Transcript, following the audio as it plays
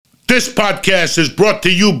This podcast is brought to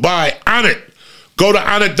you by Onnit. Go to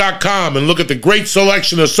Onnit.com and look at the great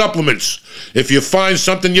selection of supplements. If you find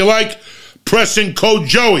something you like, press in code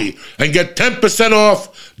Joey and get 10%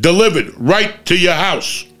 off delivered right to your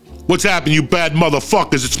house. What's happening, you bad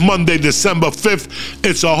motherfuckers? It's Monday, December 5th.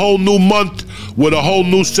 It's a whole new month with a whole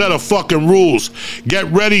new set of fucking rules. Get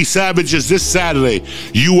ready, savages, this Saturday.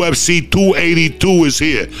 UFC 282 is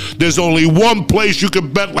here. There's only one place you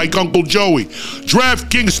can bet like Uncle Joey.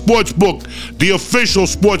 DraftKings Sportsbook, the official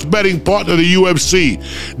sports betting partner of the UFC.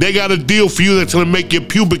 They got a deal for you that's going to make your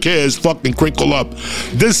pubic hairs fucking crinkle up.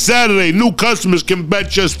 This Saturday, new customers can bet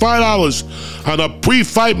just $5 on a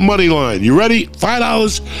pre-fight money line. You ready?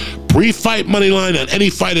 $5? Pre-fight money line on any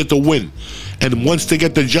fighter to win. And once they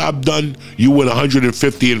get the job done, you win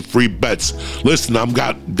 $150 in free bets. Listen, I've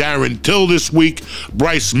got Darren Till this week.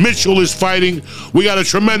 Bryce Mitchell is fighting. We got a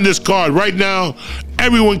tremendous card. Right now,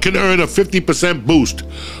 everyone can earn a 50% boost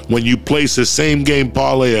when you place the same game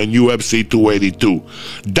parlay on UFC 282.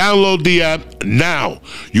 Download the app now.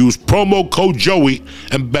 Use promo code Joey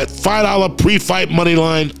and bet $5 pre-fight money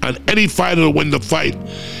line on any fighter to win the fight.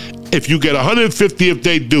 If you get $150 if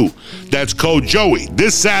they do, that's code Joey.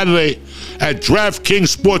 This Saturday at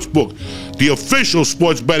DraftKings Sportsbook, the official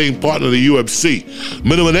sports betting partner of the UFC.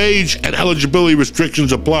 Minimum age and eligibility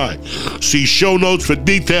restrictions apply. See show notes for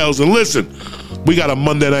details. And listen, we got a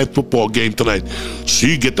Monday Night Football game tonight, so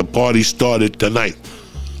you get the party started tonight.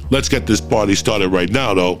 Let's get this party started right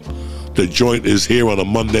now, though. The joint is here on a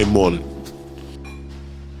Monday morning.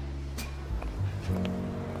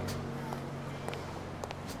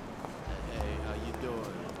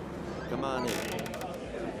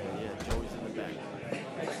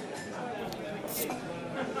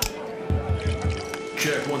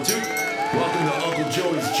 Check 1, 2. Welcome to Uncle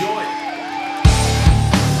Joey's Joint.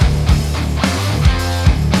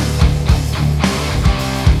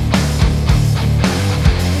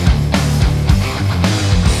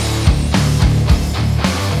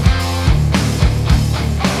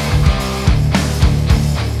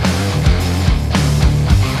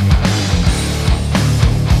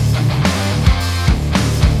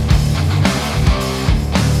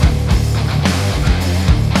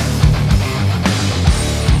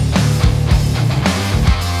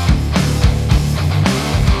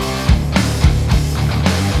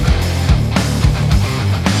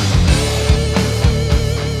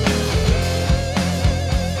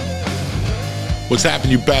 What's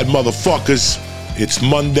happening, you bad motherfuckers? It's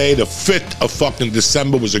Monday, the 5th of fucking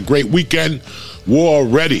December. It was a great weekend. We're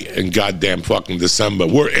already in goddamn fucking December.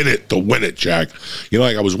 We're in it to win it, Jack. You know,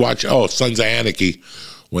 like I was watching, Sons of Anarchy,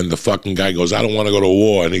 when the fucking guy goes, I don't want to go to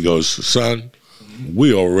war. And he goes, son,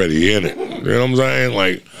 we already in it. You know what I'm saying?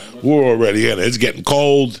 Like, we're already in it. It's getting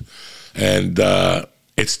cold, and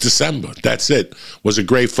it's December. That's it. Was a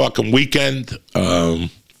great fucking weekend.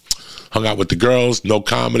 Hung out with the girls, no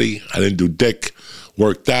comedy. I didn't do dick.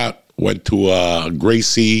 Worked out. Went to a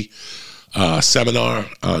Gracie seminar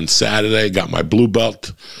on Saturday. Got my blue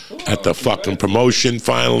belt at the fucking promotion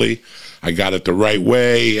finally. I got it the right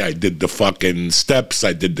way. I did the fucking steps.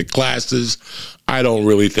 I did the classes. I don't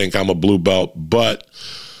really think I'm a blue belt, but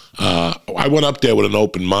I went up there with an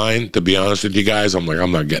open mind, to be honest with you guys. I'm like,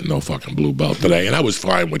 I'm not getting no fucking blue belt today, and I was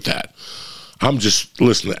fine with that. I'm just,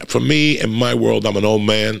 listen, for me, in my world, I'm an old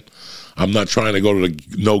man. I'm not trying to go to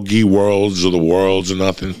the no-gi worlds or the worlds or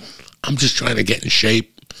nothing. I'm just trying to get in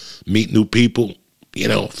shape, meet new people, you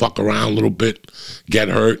know, fuck around a little bit, get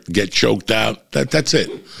hurt, get choked out. That's it.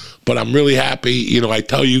 But I'm really happy. You know, I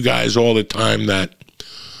tell you guys all the time that,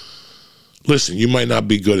 listen, you might not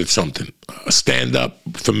be good at something. Stand-up,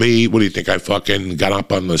 for me, what do you think? I fucking got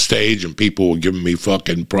up on the stage and people were giving me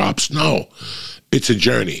fucking props? No. It's a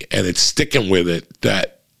journey, and it's sticking with it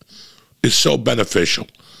that is so beneficial.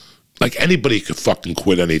 Like, anybody could fucking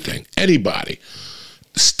quit anything. Anybody.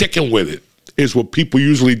 Sticking with it is what people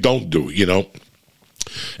usually don't do, you know?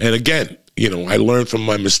 And again, you know, I learn from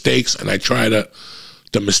my mistakes, and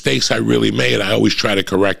the mistakes I really made, I always try to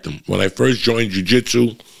correct them. When I first joined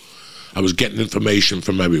jiu-jitsu, I was getting information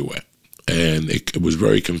from everywhere, and it was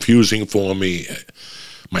very confusing for me.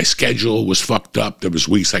 My schedule was fucked up. There was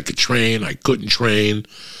weeks I could train, I couldn't train.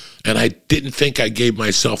 And I didn't think I gave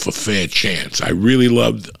myself a fair chance. I really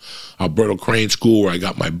loved Alberto Crane School, where I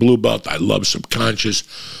got my blue belt. I loved Subconscious,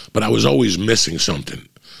 but I was always missing something.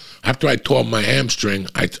 After I tore my hamstring,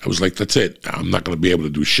 I was like, that's it. I'm not going to be able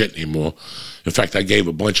to do shit anymore. In fact, I gave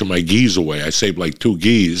a bunch of my gis away. I saved like 2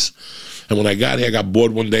 gis. And when I got here, I got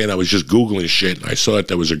bored one day, and I was just Googling shit. And I saw that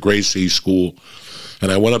there was a Gracie school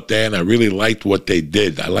And I went up there and I really liked what they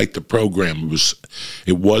did. I liked the program.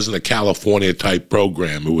 It wasn't a California type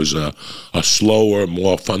program. It was a slower,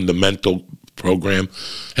 more fundamental program.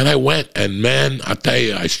 And I went, and man, I tell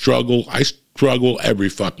you, I struggle every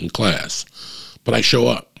fucking class. But I show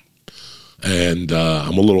up. And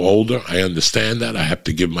I'm a little older. I understand that. I have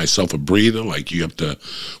to give myself a breather. Like you have to,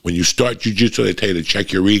 when you start jiu-jitsu, they tell you to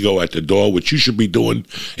check your ego at the door, which you should be doing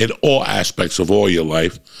in all aspects of all your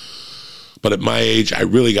life. But at my age, I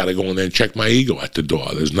really got to go in there and check my ego at the door.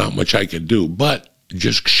 There's not much I can do. But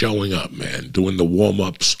just showing up, man, doing the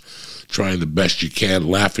warm-ups, trying the best you can,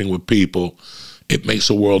 laughing with people, it makes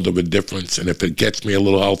a world of a difference. And if it gets me a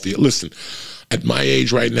little healthier, listen, at my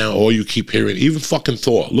age right now, all you keep hearing, even fucking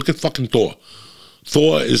Thor. Look at fucking Thor.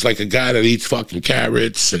 Thor is like a guy that eats fucking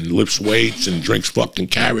carrots and lifts weights and drinks fucking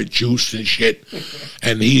carrot juice and shit.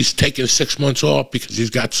 And he's taking 6 months off because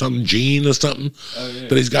he's got some gene or something.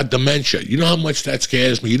 That he's got dementia. You know how much that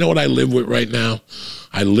scares me? You know what I live with right now?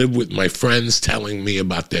 I live with my friends telling me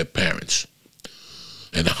about their parents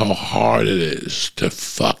and how hard it is to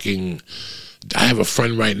fucking... I have a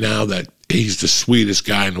friend right now that he's the sweetest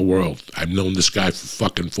guy in the world. I've known this guy for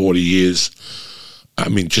fucking 40 years. I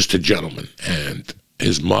mean, just a gentleman. And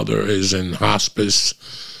his mother is in hospice.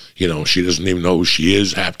 You know, she doesn't even know who she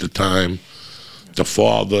is half the time. The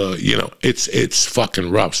father, you know, it's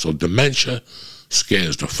fucking rough. So dementia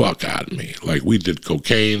scares the fuck out of me. Like, we did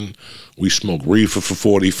cocaine. We smoked reefer for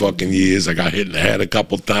 40 fucking years. I got hit in the head a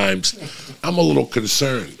couple times. I'm a little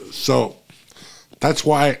concerned. So that's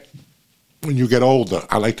why when you get older,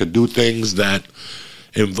 I like to do things that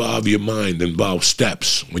involve your mind, involve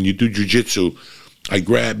steps. When you do jiu-jitsu, I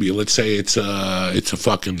grab you. Let's say it's a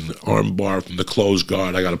fucking arm bar from the closed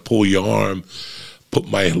guard. I got to pull your arm, put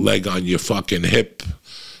my leg on your fucking hip,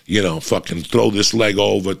 you know, fucking throw this leg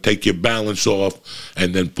over, take your balance off,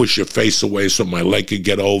 and then push your face away so my leg could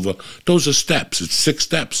get over. Those are steps. It's 6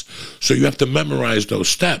 steps. So you have to memorize those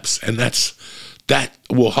steps, and that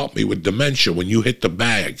will help me with dementia. When you hit the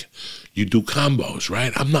bag, you do combos,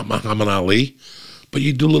 right? I'm not Muhammad Ali, but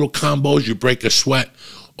you do little combos, you break a sweat.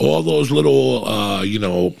 All those little, you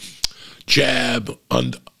know, jab,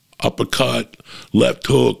 uppercut, left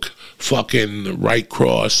hook, fucking right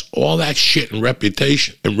cross, all that shit and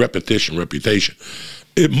repetition.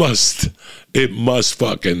 It must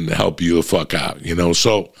fucking help you the fuck out, you know?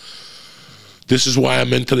 So this is why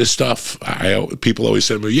I'm into this stuff. People always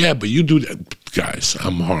say to me, yeah, but you do that. Guys,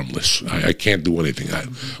 I'm harmless. I can't do anything.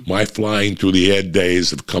 My flying through the air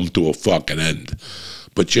days have come to a fucking end.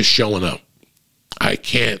 But just showing up. I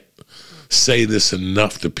can't say this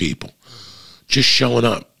enough to people. Just showing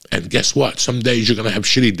up. And guess what? Some days you're going to have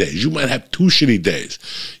shitty days. You might have 2 shitty days.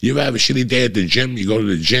 You ever have a shitty day at the gym? You go to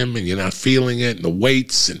the gym and you're not feeling it, and the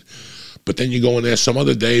weights, but then you go in there some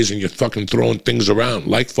other days and you're fucking throwing things around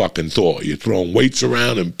like fucking Thor. You're throwing weights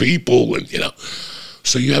around and people and, you know.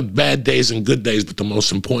 So you have bad days and good days, but the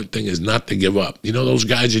most important thing is not to give up. You know those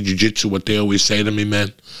guys at jiu-jitsu, what they always say to me,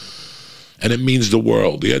 man? And it means the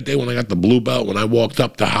world. The other day when I got the blue belt, when I walked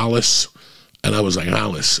up to Hollis, and I was like,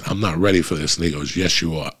 Hollis, I'm not ready for this. And he goes, yes,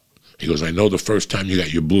 you are. He goes, I know the first time you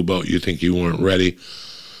got your blue belt, you think you weren't ready.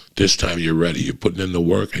 This time you're ready. You're putting in the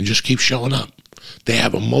work, and just keep showing up. They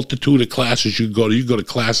have a multitude of classes you go to. You go to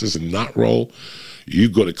classes and not roll. You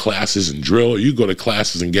go to classes and drill. You go to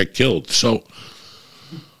classes and get killed. So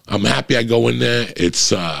I'm happy I go in there.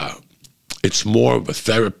 It's more of a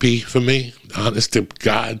therapy for me, honest to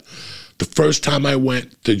God. The first time I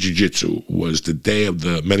went to jiu-jitsu was the day of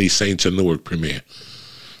the Many Saints in Newark premiere.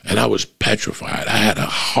 And I was petrified. I had a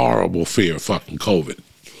horrible fear of fucking COVID.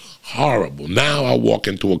 Horrible. Now I walk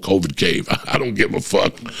into a COVID cave. I don't give a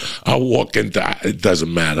fuck. I walk into, it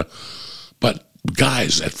doesn't matter. But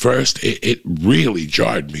guys, at first, it really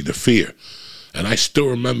jarred me, the fear. And I still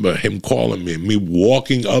remember him calling me, and me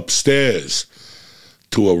walking upstairs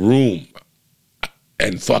to a room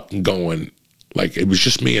and fucking going, like, it was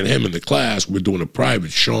just me and him in the class. We're doing a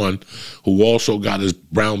private. Sean, who also got his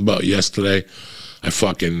brown belt yesterday.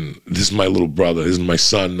 This is my little brother. This is my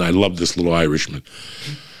son. I love this little Irishman.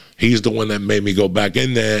 He's the one that made me go back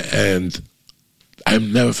in there, and I'll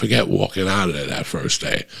never forget walking out of there that first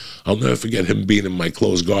day. I'll never forget him being in my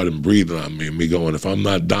closed guard and breathing on me, and me going, if I'm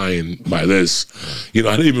not dying by this, you know,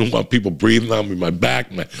 I didn't even want people breathing on me, my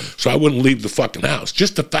back, so I wouldn't leave the fucking house.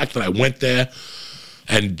 Just the fact that I went there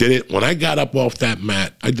and did it. When I got up off that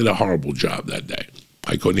mat, I did a horrible job that day.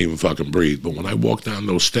 I couldn't even fucking breathe. But when I walked down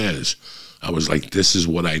those stairs, I was like, this is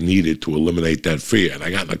what I needed to eliminate that fear. And I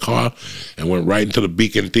got in the car and went right into the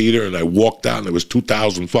Beacon Theater, and I walked out, and there was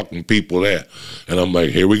 2,000 fucking people there. And I'm like,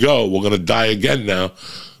 here we go. We're going to die again now.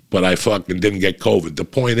 But I fucking didn't get COVID. The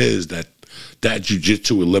point is that that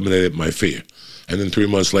jiu-jitsu eliminated my fear. And then 3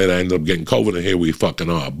 months later, I ended up getting COVID, and here we fucking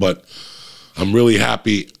are. But I'm really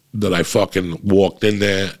happy that I fucking walked in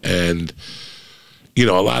there. And, you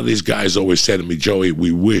know, a lot of these guys always say to me, Joey,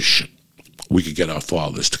 we wish we could get our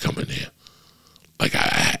fathers to come in here.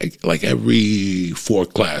 Like every 4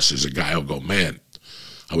 classes, a guy will go, man,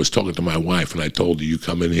 I was talking to my wife, and I told her, you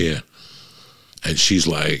come in here. And she's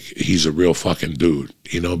like, he's a real fucking dude,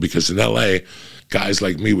 you know, because in L.A., guys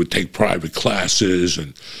like me would take private classes,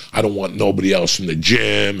 and I don't want nobody else in the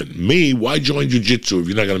gym. And me, why join jiu-jitsu if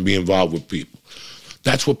you're not going to be involved with people?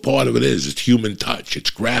 That's what part of it is. It's human touch. It's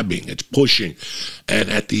grabbing. It's pushing. And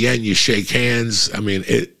at the end, you shake hands. I mean,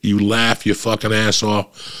 you laugh your fucking ass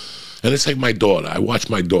off. And it's like my daughter. I watch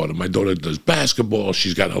my daughter. My daughter does basketball.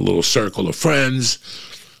 She's got a little circle of friends.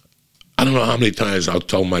 I don't know how many times I'll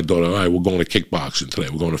tell my daughter, all right, we're going to kickboxing today.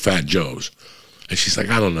 We're going to Fat Joe's. And she's like,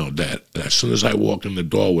 I don't know, Dad. And as soon as I walk in the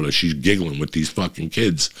door with her, she's giggling with these fucking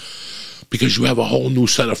kids because you have a whole new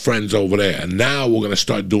set of friends over there. And now we're going to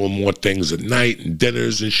start doing more things at night and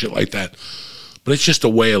dinners and shit like that. But it's just a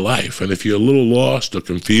way of life. And if you're a little lost or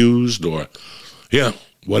confused or, yeah,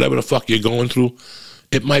 whatever the fuck you're going through,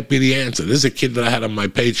 it might be the answer. There's a kid that I had on my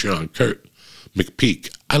Patreon, Kurt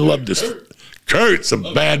McPeak. I love this. Kurt's a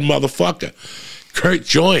bad motherfucker. Kurt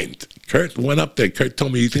joined. Kurt went up there. Kurt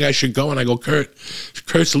told me, you think I should go? And I go,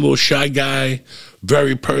 Kurt's a little shy guy,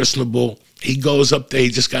 very personable. He goes up there. He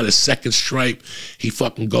just got his second stripe. He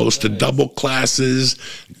fucking goes to double classes.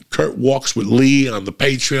 Kurt walks with Lee on the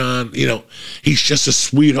Patreon. You know, he's just a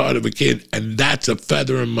sweetheart of a kid, and that's a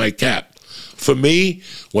feather in my cap. For me,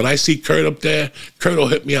 when I see Kurt up there, Kurt will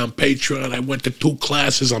hit me on Patreon. I went to 2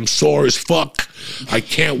 classes. I'm sore as fuck. I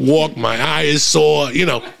can't walk. My eye is sore, you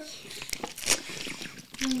know.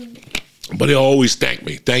 But he'll always thank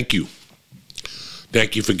me. Thank you.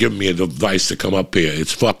 Thank you for giving me advice to come up here.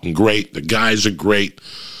 It's fucking great. The guys are great.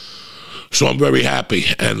 So I'm very happy.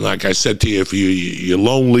 And like I said to you, if you're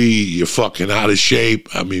lonely, you're fucking out of shape,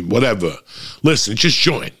 I mean, whatever. Listen, just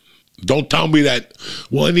join. Don't tell me that,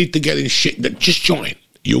 well, I need to get in shape. Just join.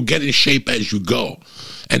 You'll get in shape as you go.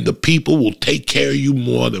 And the people will take care of you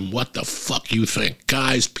more than what the fuck you think.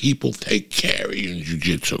 Guys, people take care of you in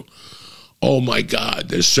jiu-jitsu. Oh, my God.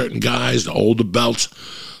 There's certain guys, the older belts,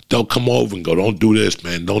 they'll come over and go, don't do this,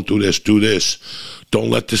 man. Don't do this. Do this. Don't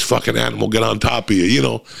let this fucking animal get on top of you, you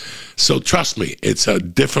know. So trust me, it's a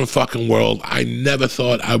different fucking world. I never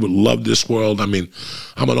thought I would love this world. I mean,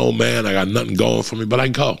 I'm an old man. I got nothing going for me, but I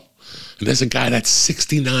go. And there's a guy that's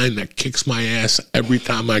 69 that kicks my ass every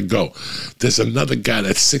time I go. There's another guy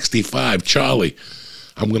that's 65, Charlie.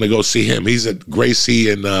 I'm going to go see him. He's at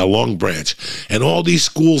Gracie and Long Branch. And all these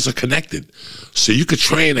schools are connected. So you could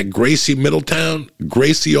train at Gracie Middletown,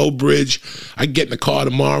 Gracie Old Bridge. I get in the car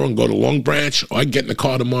tomorrow and go to Long Branch. Or I get in the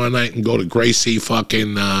car tomorrow night and go to Gracie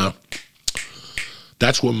fucking...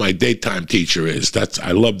 that's where my daytime teacher is.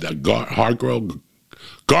 I love that. Hargrove...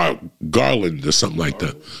 Garland or something like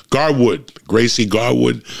that. Garwood, Gracie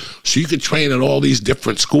Garwood. So you could train at all these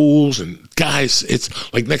different schools. And guys,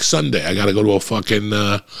 it's like next Sunday, I got to go to a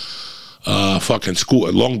fucking school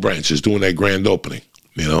at Long Branch is doing their grand opening.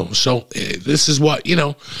 You know, so this is what, you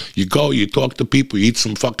know, you go, you talk to people, you eat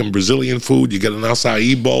some fucking Brazilian food, you get an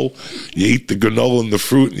acai bowl, you eat the granola and the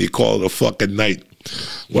fruit, and you call it a fucking night.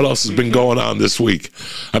 What else has been going on this week?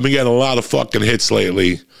 I've been getting a lot of fucking hits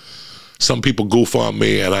lately. Some people goof on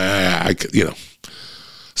me, and I you know,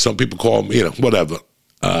 some people call me, you know, whatever.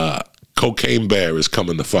 Cocaine Bear is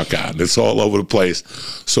coming the fuck out, and it's all over the place.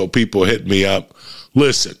 So people hit me up.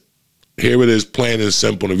 Listen, here it is, plain and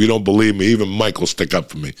simple. And if you don't believe me, even Mike will stick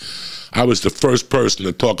up for me. I was the first person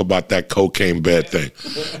to talk about that Cocaine Bear thing.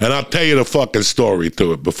 And I'll tell you the fucking story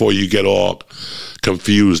to it before you get all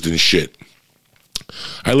confused and shit.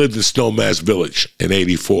 I lived in Snowmass Village in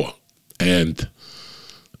 84, and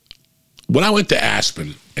when I went to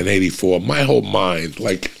Aspen in 84, my whole mind,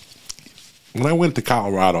 like, when I went to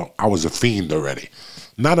Colorado, I was a fiend already.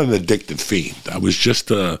 Not an addicted fiend. I was just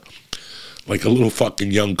like a little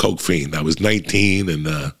fucking young coke fiend. I was 19,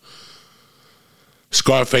 and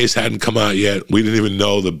Scarface hadn't come out yet. We didn't even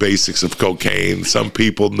know the basics of cocaine. Some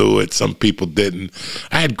people knew it, some people didn't.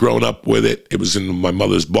 I had grown up with it. It was in my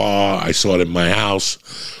mother's bar. I saw it in my house.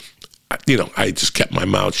 You know, I just kept my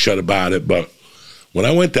mouth shut about it, but when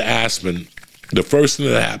I went to Aspen, the first thing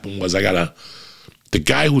that happened was the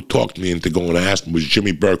guy who talked me into going to Aspen was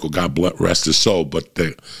Jimmy Burkle, God rest his soul, but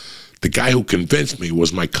the guy who convinced me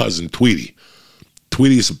was my cousin Tweety.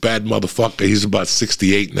 Tweety's a bad motherfucker. He's about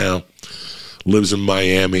 68 now, lives in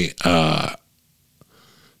Miami.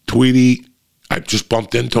 Tweety, I just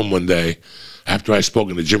bumped into him one day after I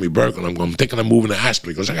spoken to Jimmy Burke, and I'm thinking I'm moving to Aspen.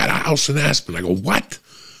 He goes, I got a house in Aspen. I go, what?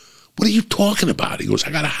 What are you talking about? He goes,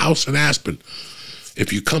 I got a house in Aspen.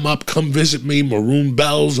 If you come up, come visit me, Maroon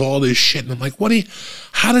Bells, all this shit. And I'm like,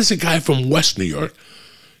 how does a guy from West New York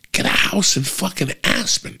get a house in fucking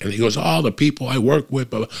Aspen? And he goes, the people I work with.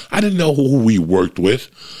 But I didn't know who we worked with.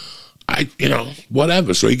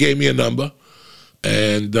 Whatever. So he gave me a number.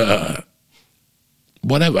 And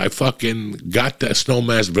whatever. I fucking got to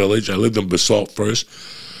Snowmass Village. I lived in Basalt first.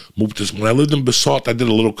 When I lived in Basalt, I did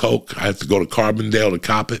a little coke. I had to go to Carbondale to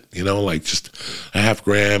cop it, like just a half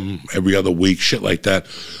gram every other week, shit like that.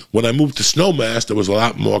 When I moved to Snowmass, there was a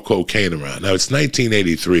lot more cocaine around. Now, it's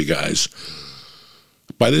 1983, guys.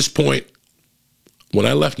 By this point, when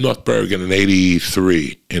I left North Bergen in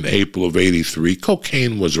April of 83,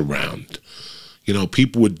 cocaine was around.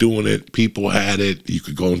 People were doing it. People had it. You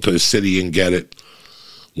could go into the city and get it.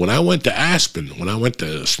 When I went to Aspen, when I went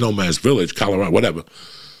to Snowmass Village, Colorado, whatever,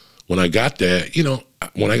 when I got there,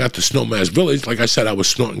 when I got to Snowmass Village, like I said, I was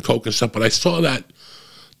snorting coke and stuff, but I saw that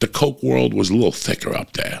the coke world was a little thicker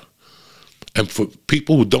up there. And for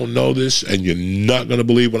people who don't know this, and you're not going to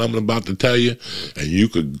believe what I'm about to tell you, and you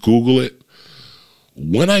could Google it,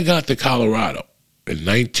 when I got to Colorado in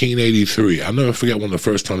 1983, I'll never forget one of the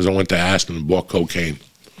first times I went to Aspen and bought cocaine.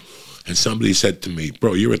 And somebody said to me,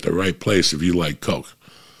 bro, you're at the right place if you like coke.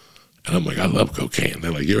 And I'm like, I love cocaine.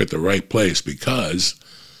 They're like, you're at the right place because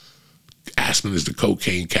Aspen is the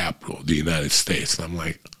cocaine capital of the United States. And I'm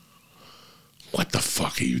like, what the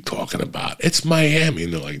fuck are you talking about? It's Miami.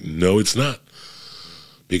 And they're like, no, it's not.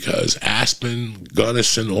 Because Aspen,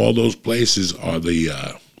 Gunnison, all those places are the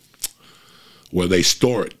where they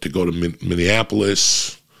store it to go to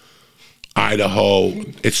Minneapolis, Idaho.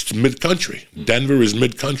 It's mid-country. Denver is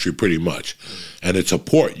mid-country pretty much. And it's a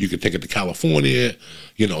port. You could take it to California,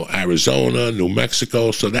 Arizona, New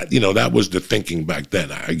Mexico. So that, that was the thinking back then,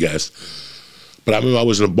 I guess. But I remember I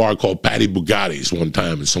was in a bar called Patty Bugatti's one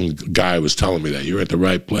time, and some guy was telling me that you're at the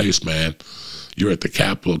right place, man. You're at the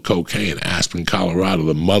capital of cocaine, Aspen, Colorado,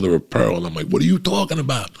 the mother of pearl. And I'm like, what are you talking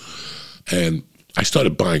about? And I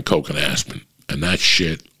started buying coke in Aspen, and that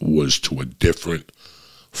shit was to a different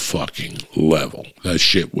fucking level. That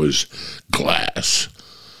shit was glass.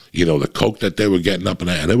 The coke that they were getting up in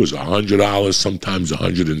that, and it was $100, sometimes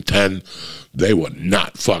 $110. They were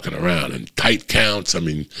not fucking around. And tight counts, I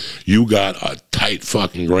mean, you got a tight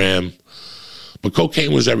fucking gram. But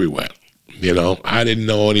cocaine was everywhere. I didn't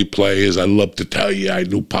know any players. I love to tell you, I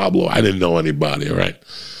knew Pablo. I didn't know anybody, all right?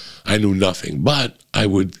 I knew nothing. But I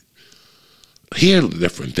would hear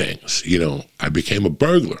different things. I became a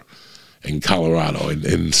burglar in Colorado, in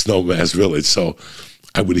Snowmass Village. So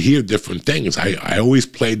I would hear different things. I always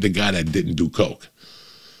played the guy that didn't do coke.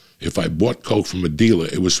 If I bought coke from a dealer,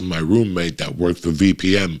 it was from my roommate that worked for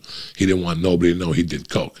VPM. He didn't want nobody to know he did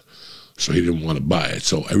coke, so he didn't want to buy it.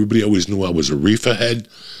 So everybody always knew I was a reefer head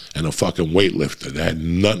and a fucking weightlifter. That had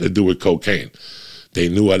nothing to do with cocaine. They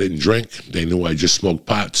knew I didn't drink. They knew I just smoked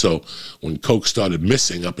pot. So when coke started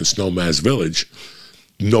missing up in Snowmass Village,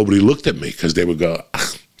 nobody looked at me because they would go,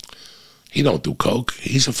 he don't do coke.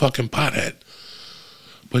 He's a fucking pothead.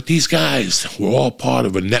 But these guys were all part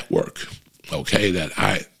of a network, okay,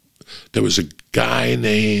 there was a guy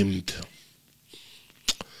named,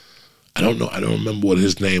 I don't remember what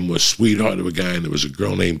his name was, sweetheart of a guy, and there was a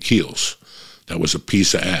girl named Keels that was a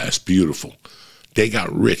piece of ass, beautiful. They got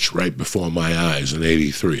rich right before my eyes in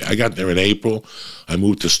 83. I got there in April. I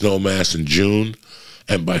moved to Snowmass in June.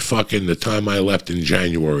 And by fucking the time I left in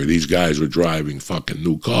January, these guys were driving fucking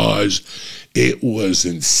new cars. It was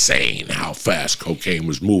insane how fast cocaine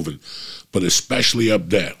was moving, but especially up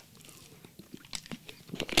there.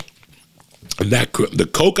 And the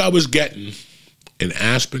coke I was getting in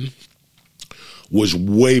Aspen was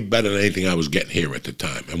way better than anything I was getting here at the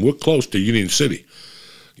time. And we're close to Union City.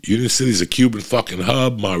 Union City's a Cuban fucking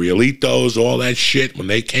hub, Marielitos, all that shit. When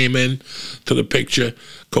they came in to the picture,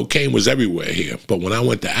 cocaine was everywhere here. But when I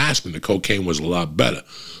went to Aspen, the cocaine was a lot better.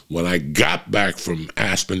 When I got back from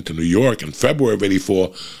Aspen to New York in February of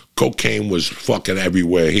 84, cocaine was fucking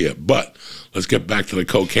everywhere here. But let's get back to the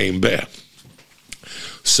cocaine bear.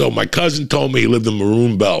 So my cousin told me he lived in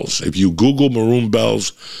Maroon Bells. If you Google Maroon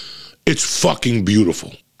Bells, it's fucking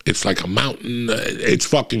beautiful. It's like a mountain. It's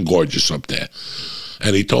fucking gorgeous up there.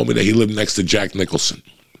 And he told me that he lived next to Jack Nicholson.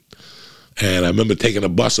 And I remember taking a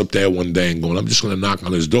bus up there one day and going, I'm just going to knock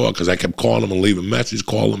on his door, because I kept calling him and leaving messages,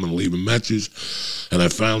 And I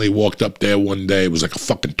finally walked up there one day. It was like a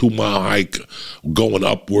fucking 2-mile hike going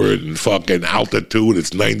upward and fucking altitude.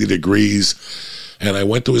 It's 90 degrees. And I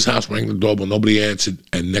went to his house, rang the doorbell, nobody answered.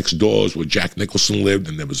 And next door is where Jack Nicholson lived,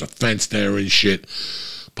 and there was a fence there and shit.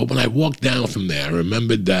 But when I walked down from there, I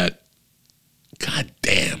remembered that, God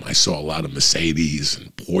damn, I saw a lot of Mercedes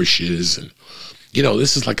and Porsches. And, you know,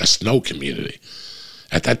 this is like a snow community.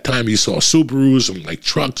 At that time, you saw Subarus and like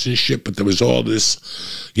trucks and shit, but there was all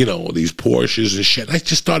this, you know, these Porsches and shit. I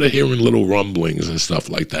just started hearing little rumblings and stuff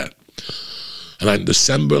like that. And on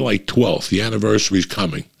December like 12th, the anniversary's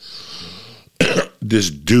coming, this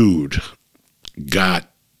dude got,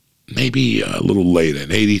 maybe a little later,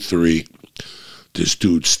 in 83, this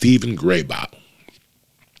dude, Stephen Graybow,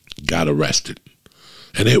 got arrested.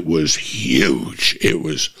 And it was huge. It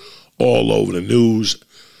was all over the news.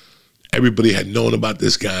 Everybody had known about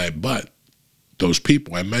this guy, but those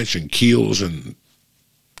people I mentioned, Keels and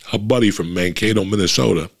a buddy from Mankato,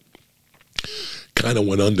 Minnesota, kind of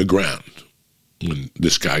went underground when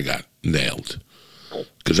this guy got nailed.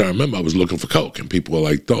 Because I remember I was looking for coke, and people were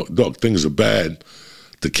like, dog, things are bad.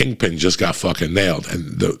 The Kingpin just got fucking nailed.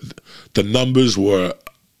 And the numbers were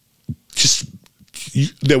just,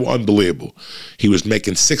 they were unbelievable. He was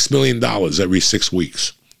making $6 million every 6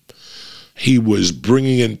 weeks. He was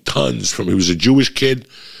bringing in tons he was a Jewish kid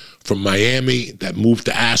from Miami that moved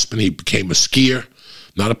to Aspen. He became a skier,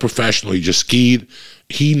 not a professional. He just skied.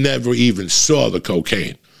 He never even saw the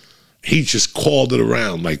cocaine. He just called it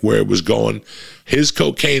around like where it was going. His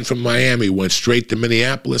cocaine from Miami went straight to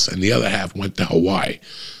Minneapolis, and the other half went to Hawaii.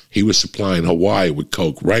 He was supplying Hawaii with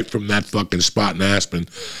coke right from that fucking spot in Aspen,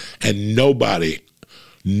 and nobody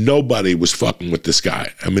was fucking with this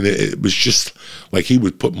guy. I mean, it was just like he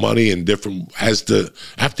would put money in different, after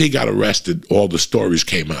he got arrested, all the stories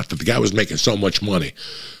came out that the guy was making so much money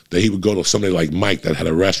that he would go to somebody like Mike that had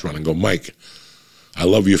a restaurant and go, Mike, I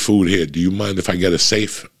love your food here. Do you mind if I get a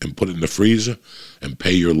safe and put it in the freezer and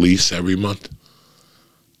pay your lease every month?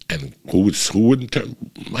 And who wouldn't turn,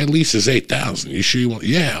 my lease is $8,000. You sure you want?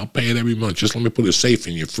 Yeah, I'll pay it every month. Just let me put a safe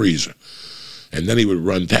in your freezer. And then he would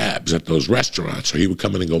run tabs at those restaurants. So he would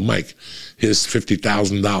come in and go, Mike, here's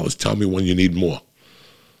 $50,000. Tell me when you need more.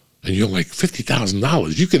 And you're like,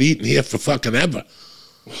 $50,000? You could eat in here for fucking ever.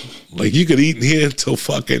 Like, you could eat in here until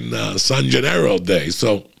fucking San Gennaro Day.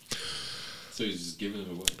 So he's just giving it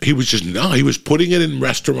away? He was putting it in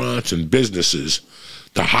restaurants and businesses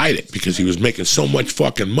to hide it because he was making so much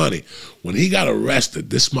fucking money. When he got arrested,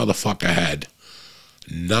 this motherfucker had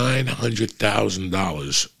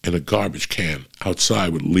 $900,000 in a garbage can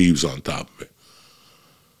outside with leaves on top of it.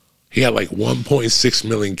 He had like 1.6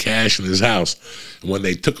 million cash in his house. And when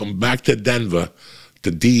they took him back to Denver,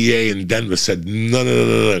 the DEA in Denver said,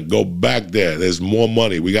 no, go back there. There's more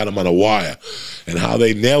money. We got him on a wire. And how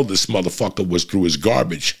they nailed this motherfucker was through his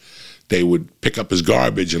garbage. They would pick up his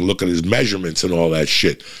garbage and look at his measurements and all that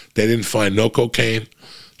shit. They didn't find no cocaine.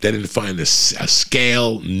 They didn't find a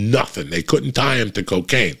scale, nothing. They couldn't tie him to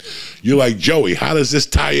cocaine. You're like, Joey, how does this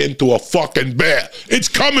tie into a fucking bear? It's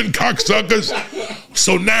coming, cocksuckers.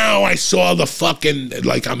 So now I saw the fucking,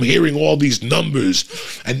 like I'm hearing all these numbers.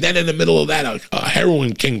 And then in the middle of that, a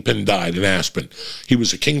heroin kingpin died in Aspen. He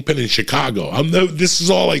was a kingpin in Chicago. This is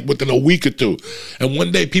all like within a week or two. And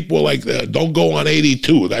one day people were like, don't go on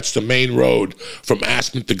 82. That's the main road from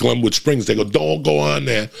Aspen to Glenwood Springs. They go, don't go on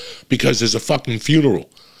there because there's a fucking funeral.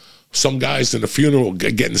 Some guys in the funeral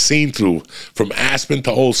getting seen through from Aspen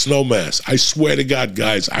to Old Snowmass. I swear to God,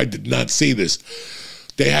 guys, I did not see this.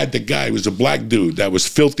 They had the guy, he was a black dude that was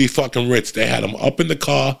filthy fucking rich. They had him up in the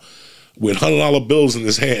car with $100 bills in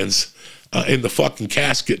his hands in the fucking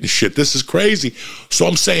casket and shit. This is crazy. So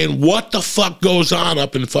I'm saying, what the fuck goes on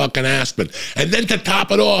up in fucking Aspen? And then to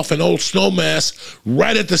top it off, in Old Snowmass,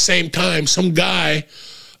 right at the same time, some guy,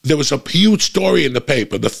 there was a huge story in the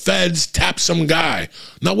paper. The feds tapped some guy.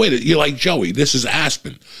 Now, wait, you're like, Joey, this is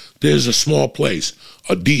Aspen. There's a small place.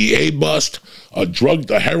 A DEA bust, a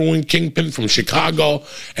heroin kingpin from Chicago,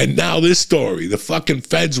 and now this story. The fucking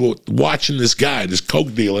feds were watching this guy, this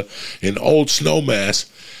coke dealer in Old Snowmass,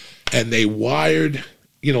 and they wired,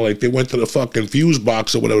 like they went to the fucking fuse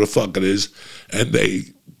box or whatever the fuck it is, and they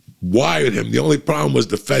wired him. The only problem was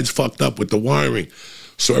the feds fucked up with the wiring.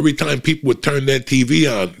 So every time people would turn their TV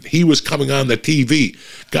on, he was coming on the TV.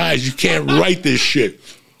 Guys, you can't write this shit.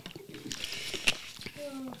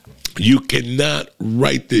 You cannot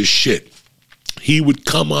write this shit. He would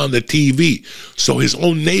come on the TV. So his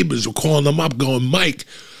own neighbors were calling him up going, Mike,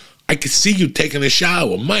 I could see you taking a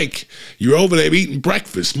shower. Mike, you're over there eating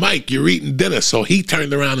breakfast. Mike, you're eating dinner. So he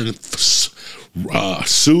turned around and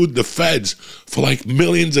sued the feds for like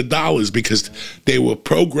millions of dollars because they were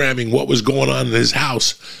programming what was going on in his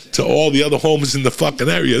house to all the other homes in the fucking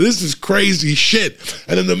area. This is crazy shit.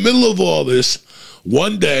 And in the middle of all this,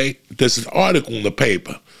 One day, there's an article in the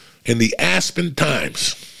paper, in the Aspen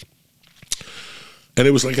Times, and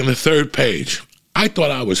it was like on the third page. I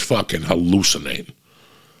thought I was fucking hallucinating.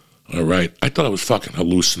 All right? I thought I was fucking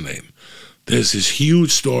hallucinating. There's this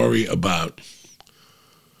huge story about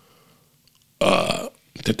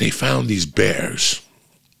that they found these bears,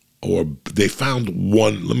 or they found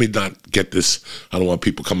one. Let me not get this. I don't want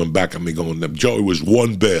people coming back at me going, Joe, it was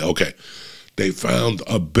one bear. Okay. They found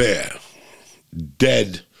a bear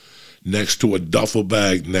dead next to a duffel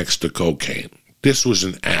bag next to cocaine. This was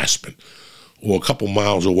in Aspen, or a couple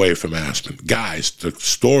miles away from Aspen. Guys, the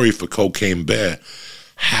story for Cocaine Bear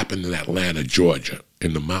happened in Atlanta, Georgia,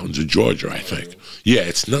 in the mountains of Georgia, I think. Yeah,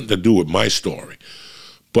 it's nothing to do with my story.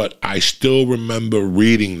 But I still remember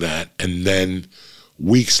reading that, and then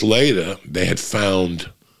weeks later, they had found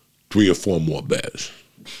 3 or 4 more bears.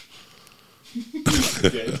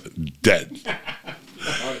 Dead.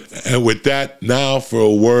 And with that, now for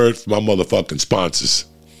a word from my motherfucking sponsors.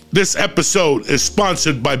 This episode is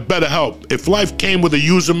sponsored by BetterHelp. If life came with a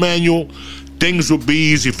user manual, things would be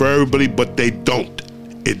easy for everybody, but they don't.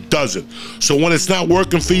 It doesn't. So when it's not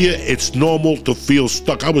working for you, it's normal to feel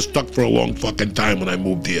stuck. I was stuck for a long fucking time when I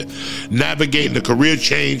moved here. Navigating a career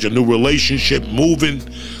change, a new relationship, moving.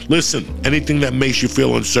 Listen, anything that makes you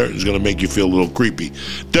feel uncertain is going to make you feel a little creepy.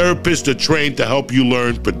 Therapists are trained to help you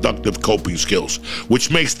learn productive coping skills,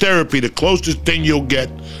 which makes therapy the closest thing you'll get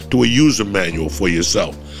to a user manual for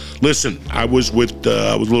yourself. Listen, I was a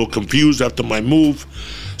little confused after my move.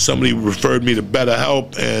 Somebody referred me to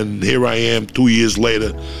BetterHelp, and here I am 2 years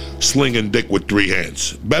later, slinging dick with 3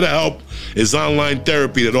 hands. BetterHelp is online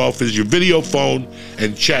therapy that offers you video, phone,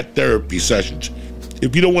 and chat therapy sessions.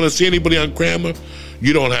 If you don't want to see anybody on camera,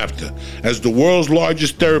 you don't have to. As the world's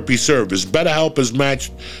largest therapy service, BetterHelp has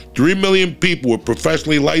matched 3 million people with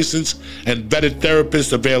professionally licensed and vetted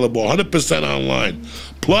therapists available 100% online.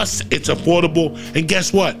 Plus, it's affordable, and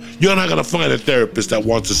guess what? You're not going to find a therapist that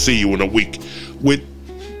wants to see you in a week. With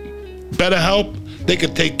BetterHelp, they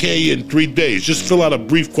can take care of you in 3 days. Just fill out a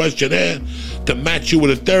brief questionnaire to match you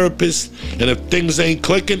with a therapist, and if things ain't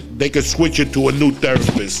clicking, they can switch you to a new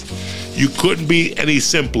therapist. You couldn't be any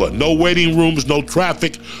simpler. No waiting rooms, no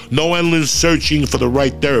traffic, no endless searching for the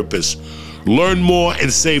right therapist. Learn more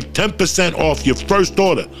and save 10% off your first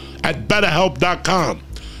order at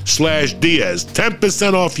BetterHelp.com/Diaz.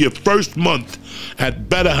 10% off your first month at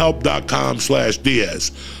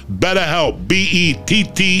BetterHelp.com/Diaz. BetterHelp,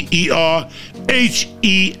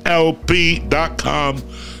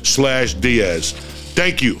 BetterHelp.com/Diaz.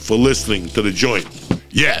 Thank you for listening to The Joint.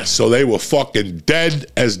 Yeah, so they were fucking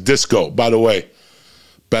dead as disco. By the way,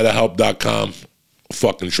 BetterHelp.com,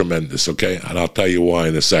 fucking tremendous, okay? And I'll tell you why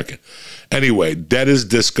in a second. Anyway, dead as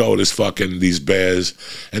disco, these bears.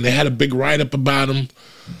 And they had a big write-up about them.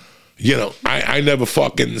 You know, I never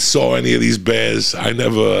fucking saw any of these bears. I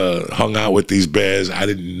never hung out with these bears. I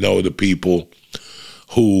didn't know the people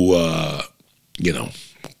who,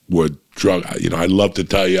 were drug. I'd love to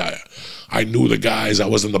tell you, I knew the guys. I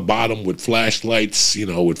was in the bottom with flashlights,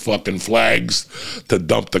 with fucking flags to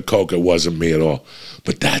dump the coke. It wasn't me at all.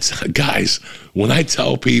 But that's, guys, when I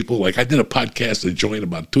tell people, like I did a podcast, The Joint,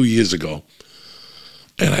 about 2 years ago,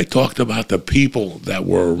 and I talked about the people that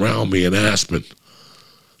were around me in Aspen.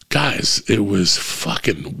 Guys, it was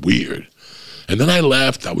fucking weird. And then I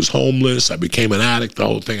left. I was homeless. I became an addict, the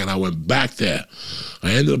whole thing, and I went back there.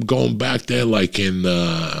 I ended up going back there like in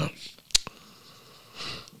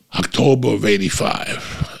October of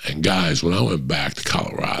 '85. And guys, when I went back to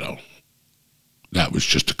Colorado, that was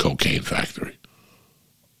just a cocaine factory.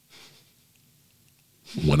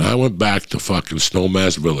 When I went back to fucking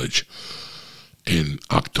Snowmass Village in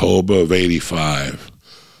October of '85,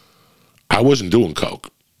 I wasn't doing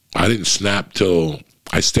coke. I didn't snap till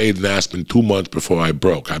I stayed in Aspen 2 months before I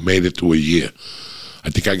broke. I made it to a year. I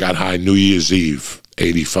think I got high New Year's Eve,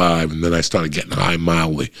 '85, and then I started getting high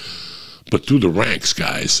mildly. But through the ranks,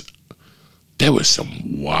 guys, there was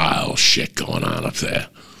some wild shit going on up there.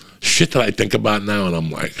 Shit that I think about now, and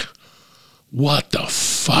I'm like, what the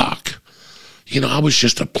fuck? I was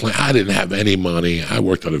just I didn't have any money. I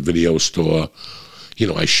worked at a video store.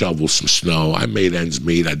 I shoveled some snow. I made ends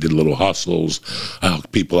meet. I did little hustles. I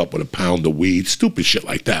hooked people up with a pound of weed, stupid shit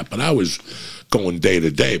like that. But I was going day to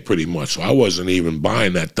day pretty much, so I wasn't even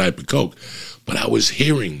buying that type of coke. But I was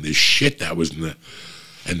hearing this shit that was in the...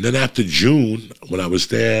 And then after June, when I was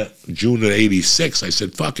there, June of '86, I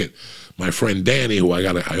said, fuck it. My friend Danny, who I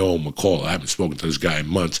owe him a call. I haven't spoken to this guy in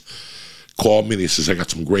months. Called me and he says, I got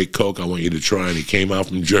some great coke I want you to try. And he came out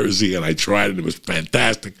from Jersey and I tried it. It was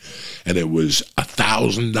fantastic. And it was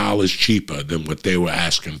 $1,000 cheaper than what they were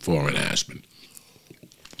asking for in Aspen.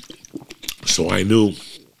 So I knew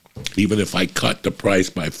even if I cut the price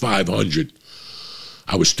by $500,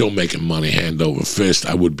 I was still making money hand over fist.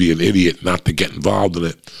 I would be an idiot not to get involved in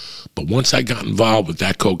it. But once I got involved with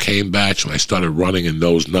that cocaine batch and I started running in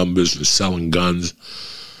those numbers and selling guns,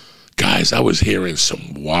 guys, I was hearing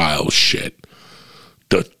some wild shit.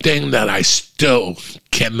 The thing that I still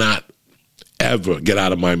cannot ever get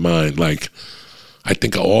out of my mind, like, I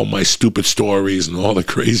think of all my stupid stories and all the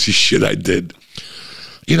crazy shit I did.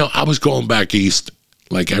 You know, I was going back east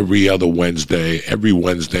like every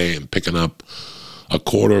Wednesday, and picking up a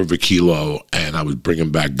quarter of a kilo, and I was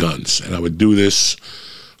bringing back guns. And I would do this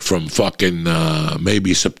from fucking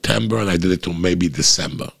maybe September, and I did it till maybe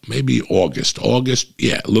December, maybe August.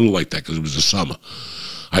 Yeah, a little like that because it was the summer.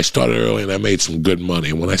 I started early, and I made some good money.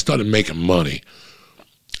 And when I started making money,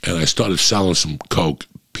 and I started selling some coke,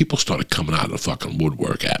 people started coming out of the fucking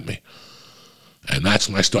woodwork at me. And that's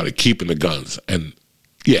when I started keeping the guns. And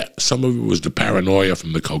yeah, some of it was the paranoia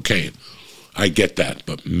from the cocaine. I get that.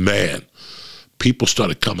 But man, people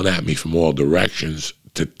started coming at me from all directions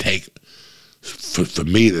to take, for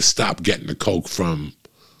me to stop getting the coke from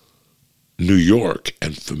New York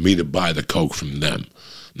and for me to buy the coke from them.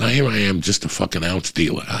 Now here I am, just a fucking ounce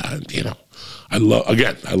dealer. You know, I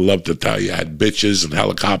love to tell you, I had bitches and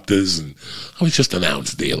helicopters, and I was just an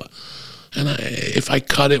ounce dealer. And if I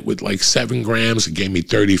cut it with like 7 grams, it gave me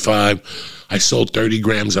 35. I sold 30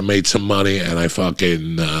 grams, I made some money, and I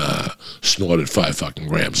fucking snorted 5 fucking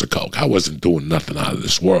grams of coke. I wasn't doing nothing out of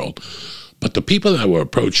this world. But the people that were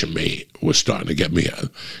approaching me were starting to get me,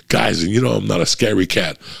 guys, and you know I'm not a scary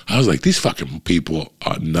cat. I was like, these fucking people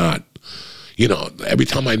are not, you know, every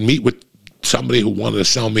time I'd meet with somebody who wanted to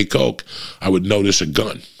sell me coke, I would notice a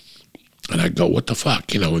gun. And I'd go, what the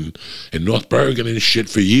fuck? You know, in North Bergen and shit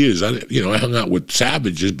for years, I hung out with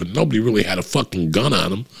savages, but nobody really had a fucking gun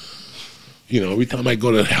on them. You know, every time I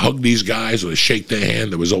go to hug these guys or to shake their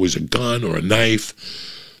hand, there was always a gun or a knife.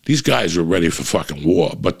 These guys were ready for fucking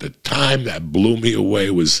war. But the time that blew me away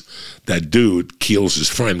was that dude, Keels, his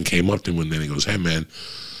friend, came up to him and then he goes, hey, man,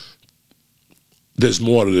 there's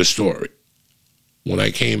more to this story. When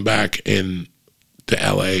I came back in to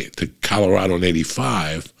L.A., to Colorado in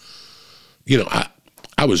 85, you know,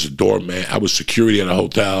 I was a doorman. I was security at a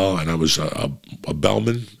hotel, and I was a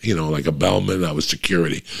bellman, you know, like a bellman. I was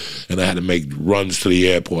security, and I had to make runs to the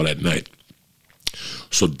airport at night.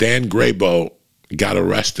 So Dan Grabo got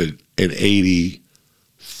arrested in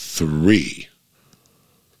 83,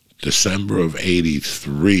 December of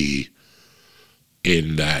 83,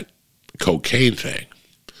 in that cocaine thing.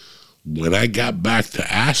 When I got back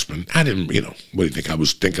to Aspen, I didn't, you know, what do you think? I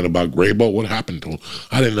was thinking about Grabo? What happened to him?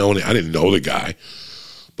 I didn't know the guy.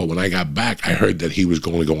 But when I got back, I heard that he was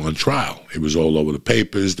going to go on trial. It was all over the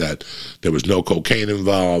papers that there was no cocaine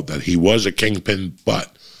involved, that he was a kingpin,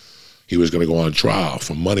 but he was going to go on trial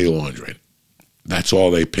for money laundering. That's all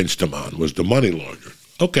they pinched him on, was the money laundering.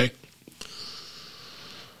 Okay.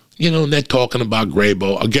 You know, and they're talking about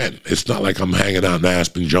Grabo. Again, it's not like I'm hanging out in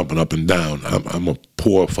Aspen, jumping up and down. I'm a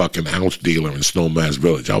poor fucking ounce dealer in Snowmass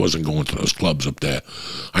Village. I wasn't going to those clubs up there.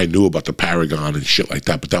 I knew about the Paragon and shit like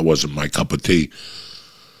that, but that wasn't my cup of tea.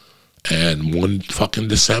 And one fucking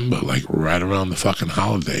December, like right around the fucking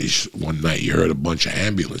holidays, one night you heard a bunch of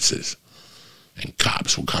ambulances and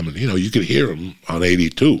cops were coming. You know, you could hear them on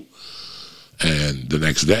 82. And the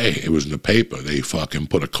next day, it was in the paper. They fucking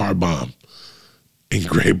put a car bomb in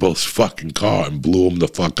Grabo's fucking car and blew him the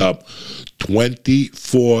fuck up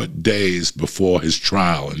 24 days before his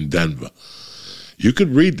trial in Denver. You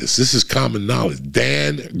could read this. This is common knowledge.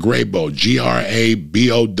 Dan Grabo,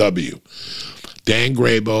 Grabow. Dan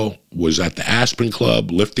Grabo was at the Aspen Club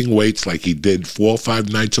lifting weights like he did 4 or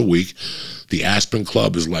 5 nights a week. The Aspen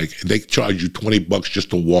Club is like, they charge you $20 just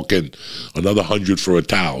to walk in, another $100 for a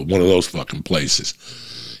towel, one of those fucking places.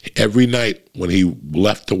 Every night when he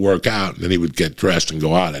left to work out, and then he would get dressed and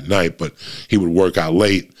go out at night, but he would work out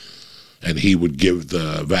late, and he would give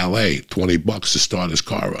the valet $20 to start his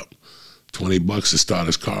car up. $20 to start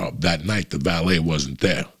his car up. That night, the valet wasn't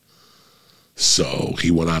there. So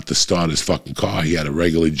he went out to start his fucking car. He had a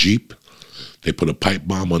regular Jeep. They put a pipe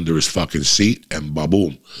bomb under his fucking seat, and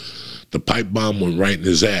ba-boom. The pipe bomb went right in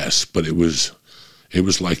his ass, but it was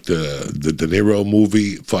like the De Niro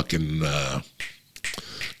movie, fucking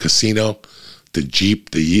Casino. The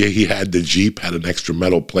Jeep, the year he had the Jeep, had an extra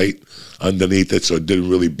metal plate underneath it, so it didn't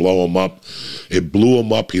really blow him up. It blew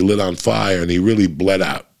him up, he lit on fire, and he really bled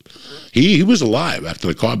out. He was alive after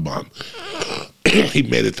the car bomb. He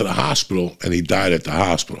made it to the hospital, and he died at the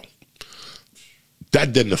hospital.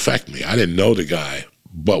 That didn't affect me. I didn't know the guy,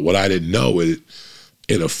 but what I didn't know, it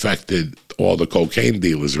affected all the cocaine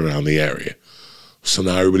dealers around the area. So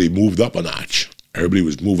now everybody moved up a notch. Everybody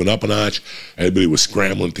was moving up a notch. Everybody was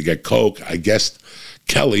scrambling to get coke. I guess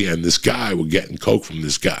Kelly and this guy were getting coke from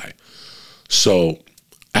this guy. So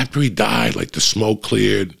after he died, like the smoke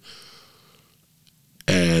cleared,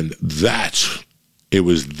 and it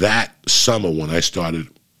was that summer when I started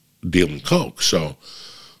dealing coke. So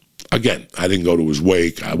again, I didn't go to his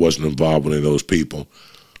wake. I wasn't involved with any of those people.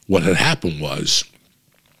 What had happened was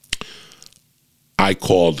I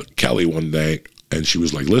called Kelly one day, and she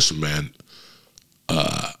was like, listen, man,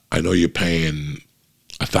 I know you're paying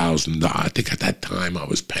 $1,000. I think at that time I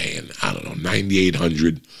was paying, I don't know,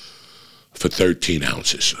 $9,800 for 13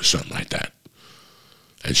 ounces or something like that.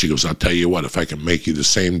 And she goes, I'll tell you what, if I can make you the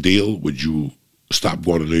same deal, would you stop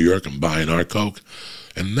going to New York and buying our coke?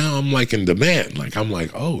 And now I'm like in demand. Like, I'm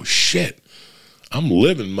like, oh shit, I'm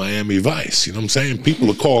living Miami Vice. You know what I'm saying?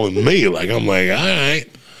 People are calling me. Like, I'm like, all right,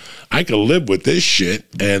 I can live with this shit.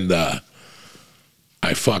 And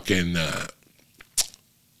I fucking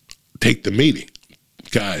take the meeting.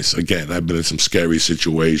 Guys, again, I've been in some scary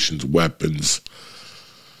situations, weapons.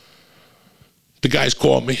 The guys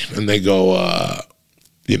call me and they go,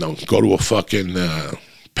 go to a fucking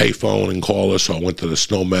payphone and call us. So I went to the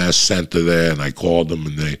Snowmass Center there and I called them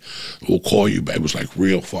and they will call you back. It was like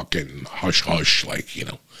real fucking hush, like,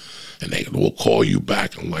 and they will call you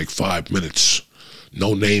back in like 5 minutes.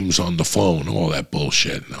 No names on the phone, all that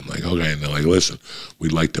bullshit. And I'm like, okay. And they're like, listen,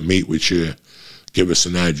 we'd like to meet with you. Give us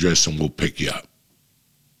an address and we'll pick you up.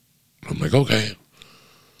 I'm like, okay.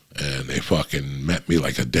 And they fucking met me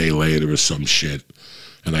like a day later or some shit.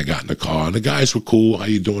 And I got in the car, and the guys were cool. How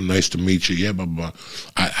you doing? Nice to meet you. Yeah, blah.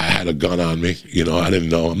 I had a gun on me. I didn't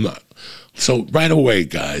know. I'm not. So right away,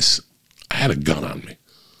 guys, I had a gun on me.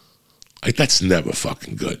 Like, that's never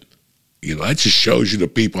fucking good. That just shows you the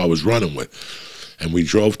people I was running with. And we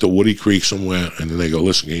drove to Woody Creek somewhere, and then they go,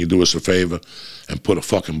 listen, can you do us a favor and put a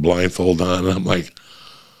fucking blindfold on? And I'm like,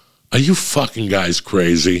 are you fucking guys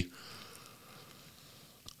crazy?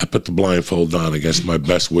 I put the blindfold on against my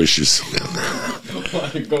best wishes.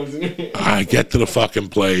 I get to the fucking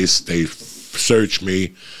place. They search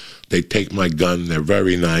me. They take my gun. They're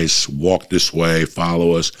very nice. Walk this way.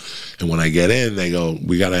 Follow us. And when I get in, they go,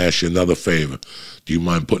 we got to ask you another favor. Do you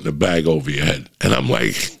mind putting a bag over your head? And I'm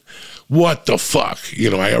like, what the fuck?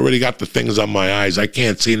 I already got the things on my eyes. I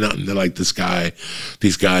can't see nothing. They're like, these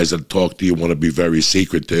guys that talk to you want to be very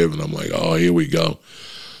secretive. And I'm like, oh, here we go.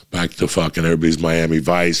 Back to fucking everybody's Miami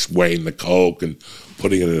Vice, weighing the coke and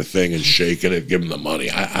putting it in a thing and shaking it, giving the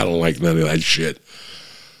money. I don't like none of that shit.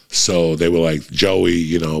 So they were like,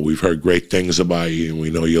 Joey, we've heard great things about you, and we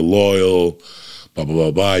know you're loyal, blah, blah,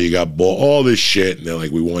 blah, blah. You got all this shit, and they're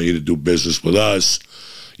like, we want you to do business with us,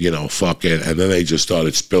 fuck it. And then they just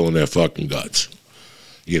started spilling their fucking guts,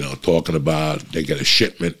 talking about they get a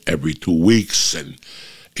shipment every 2 weeks, and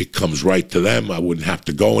it comes right to them. I wouldn't have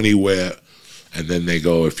to go anywhere. And then they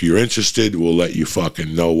go, if you're interested, we'll let you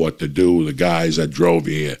fucking know what to do. The guys that drove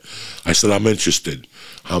you here. I said, I'm interested.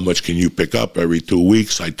 How much can you pick up every 2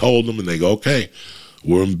 weeks? I told them, and they go, okay,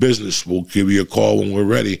 we're in business. We'll give you a call when we're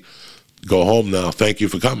ready. Go home now. Thank you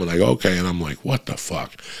for coming. I go, okay. And I'm like, what the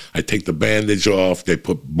fuck? I take the bandage off. They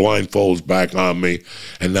put blindfolds back on me.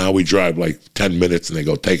 And now we drive like 10 minutes, and they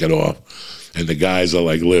go, take it off. And the guys are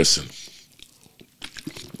like, listen.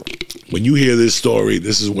 When you hear this story,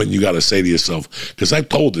 this is when you got to say to yourself, because I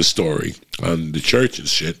told this story on the church and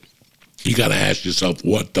shit, you got to ask yourself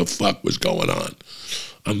what the fuck was going on.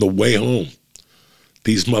 On the way home,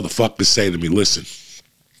 these motherfuckers say to me, listen,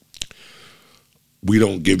 we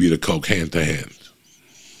don't give you the coke hand to hand.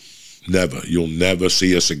 Never. You'll never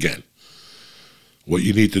see us again. What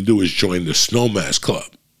you need to do is join the Snowmass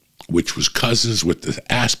Club, which was cousins with the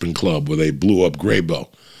Aspen Club where they blew up Graybo.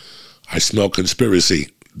 I smell conspiracy.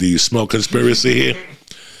 Do you smell conspiracy here?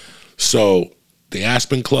 So the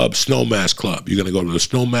Aspen Club, Snowmass Club. You're going to go to the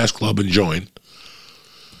Snowmass Club and join.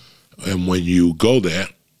 And when you go there,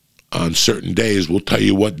 on certain days, we'll tell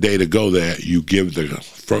you what day to go there. You give the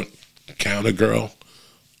front counter girl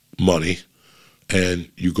money, and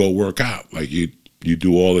you go work out like you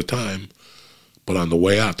do all the time. But on the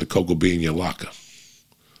way out, the coke will be in your locker.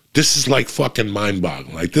 This is like fucking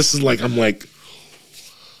mind-boggling. Like, this is like, I'm like,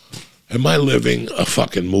 am I living a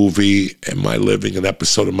fucking movie? Am I living an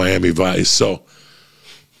episode of Miami Vice? So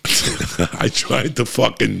I tried to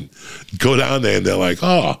fucking go down there, and they're like,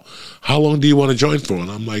 oh, how long do you want to join for?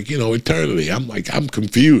 And I'm like, eternity. I'm like, I'm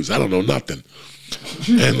confused. I don't know nothing.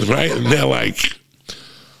 And and they're like,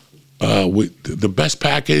 the best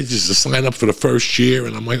package is to sign up for the first year.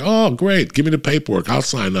 And I'm like, oh, great. Give me the paperwork. I'll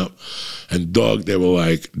sign up. And Doug, they were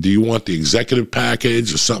like, do you want the executive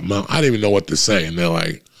package or something else? I didn't even know what to say. And they're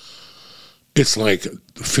like, it's like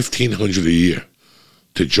 $1,500 a year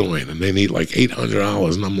to join, and they need like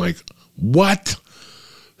 $800, and I'm like, what?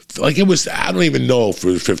 Like it was, I don't even know if it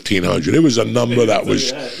was $1,500. It was a number that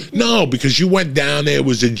was, no, because you went down there, it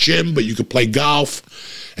was a gym, but you could play golf,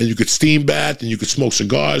 and you could steam bath, and you could smoke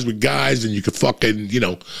cigars with guys, and you could fucking, you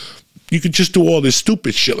know, you could just do all this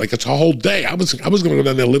stupid shit. Like it's a whole day. I was going to go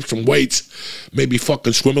down there, lift some weights, maybe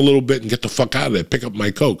fucking swim a little bit and get the fuck out of there, pick up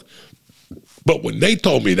my Coke. But when they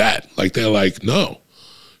told me that, like they're like, no,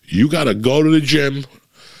 you got to go to the gym,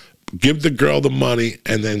 give the girl the money,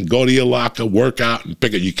 and then go to your locker, work out, and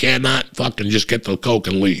pick it. You cannot fucking just get the Coke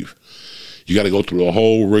and leave. You got to go through the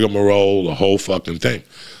whole rigmarole, the whole fucking thing.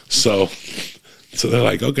 So they're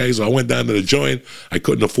like, okay, so I went down to the joint. I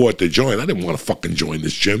couldn't afford to join. I didn't want to fucking join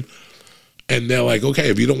this gym. And they're like, okay,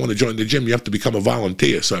 if you don't want to join the gym, you have to become a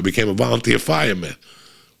volunteer. So I became a volunteer fireman.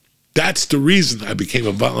 That's the reason I became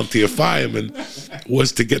a volunteer fireman,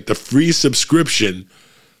 was to get the free subscription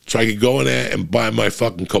so I could go in there and buy my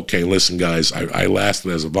fucking cocaine. Listen, guys, I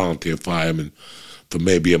lasted as a volunteer fireman for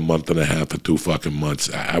maybe a month and a half or 2 fucking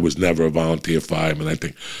months. I was never a volunteer fireman. I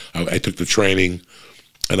think I took the training,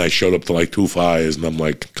 and I showed up to like 2 fires, and I'm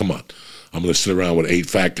like, come on. I'm going to sit around with 8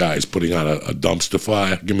 fat guys putting on a dumpster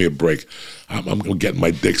fire. Give me a break. I'm getting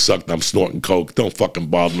my dick sucked. I'm snorting Coke. Don't fucking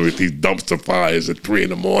bother me with these dumpster fires at 3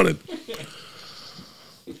 in the morning.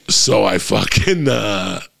 So I fucking,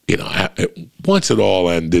 once it all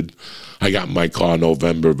ended, I got in my car in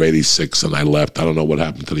November of 86 and I left. I don't know what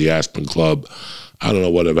happened to the Aspen Club. I don't know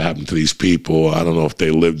whatever happened to these people. I don't know if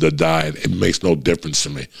they lived or died. It makes no difference to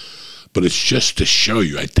me. But it's just to show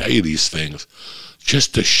you. I tell you these things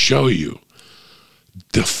just to show you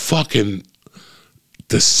the fucking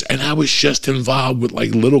this. And I was just involved with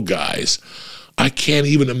like little guys. I can't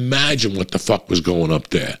even imagine what the fuck was going up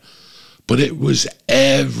there. But it was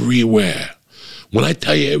everywhere. When I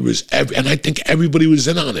tell you it was and I think everybody was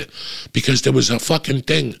in on it, because there was a fucking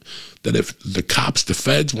thing that if the cops, the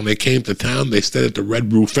feds, when they came to town, they stayed at the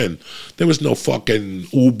Red Roof Inn. There was no fucking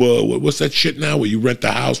Uber. What's that shit now where you rent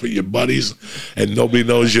a house with your buddies and nobody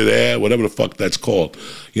knows you're there? Whatever the fuck that's called.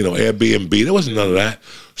 You know, Airbnb. There wasn't none of that.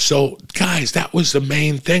 So, guys, that was the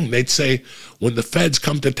main thing. They'd say, when the feds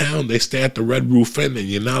come to town, they stay at the Red Roof Inn and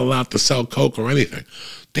you're not allowed to sell coke or anything.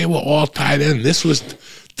 They were all tied in. This was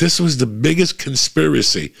the biggest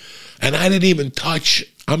conspiracy. And I didn't even touch,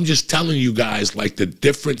 I'm just telling you guys, like, the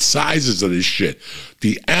different sizes of this shit.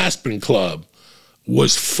 The Aspen Club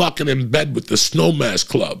was fucking in bed with the Snowmass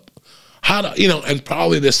Club. How to, and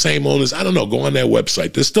probably the same owners. I don't know. Go on their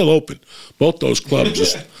website. They're still open. Both those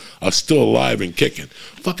clubs are still alive and kicking.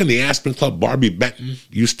 Fucking the Aspen Club, Barbie Benton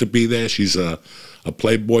used to be there. She's a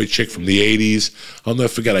Playboy chick from the 80s. I'll never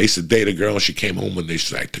forget, I used to date a girl, and she came home and she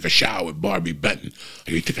said, I took a shower with Barbie Benton.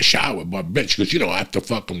 You took a shower with Barbie Benton? She goes, after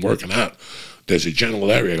fucking working out, there's a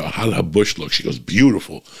general area. I go, how did her bush look? She goes,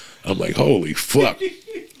 beautiful. I'm like, holy fuck.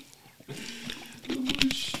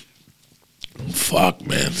 Fuck,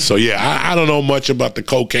 man. So, yeah, I don't know much about the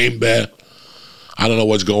cocaine bear. I don't know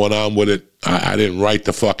what's going on with it. I didn't write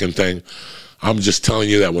the fucking thing. I'm just telling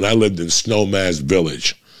you that when I lived in Snowmass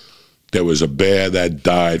Village, there was a bear that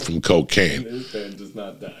died from cocaine. This bear does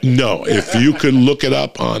not die. No, if you could look it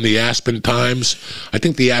up on the Aspen Times, I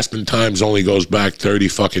think the Aspen Times only goes back 30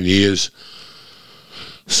 fucking years.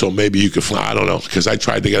 So maybe you could find, I don't know, because I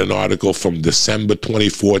tried to get an article from December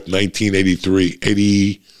 24th, 1983.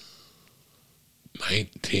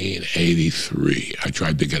 1983. I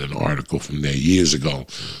tried to get an article from there years ago.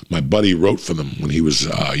 My buddy wrote for them when he was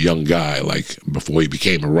a young guy, like before he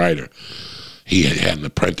became a writer. He had an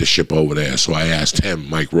apprenticeship over there, so I asked him,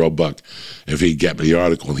 Mike Roebuck, if he'd get me the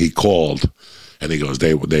article, and he called, and he goes,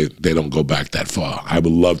 they don't go back that far. I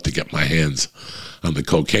would love to get my hands on the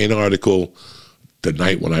cocaine article. The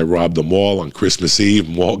night when I robbed the mall on Christmas Eve,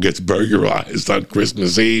 mall gets burglarized on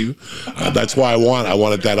Christmas Eve. That's why I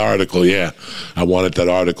wanted that article, yeah. I wanted that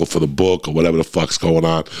article for the book or whatever the fuck's going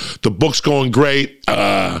on. The book's going great.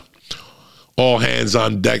 All hands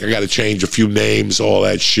on deck. I got to change a few names, all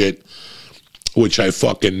that shit, which I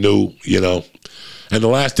fucking knew, And the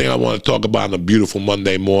last thing I want to talk about on a beautiful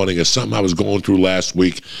Monday morning is something I was going through last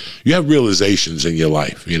week. You have realizations in your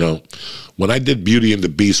life, When I did Beauty and the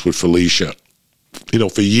Beast with Felicia,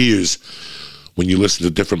 for years, when you listen to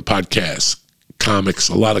different podcasts, comics,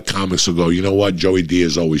 a lot of comics will go, you know what, Joey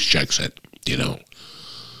Diaz always checks it,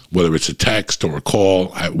 Whether it's a text or a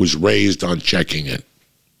call, I was raised on checking it,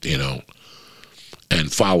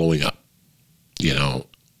 and following up,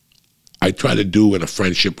 I try to do in a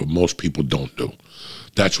friendship what most people don't do.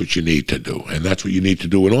 That's what you need to do, and that's what you need to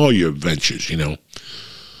do in all your ventures,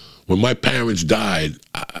 When my parents died,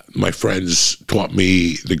 my friends taught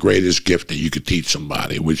me the greatest gift that you could teach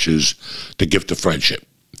somebody, which is the gift of friendship.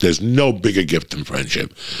 There's no bigger gift than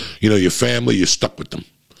friendship. You know, your family, you're stuck with them.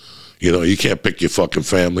 You know, you can't pick your fucking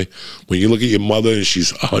family. When you look at your mother and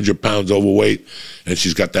she's 100 pounds overweight and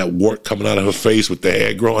she's got that wart coming out of her face with the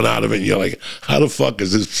hair growing out of it, and you're like, how the fuck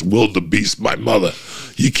is this wildebeest my mother?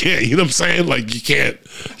 You can't, you know what I'm saying? Like, you can't,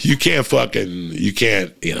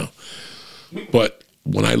 you know. But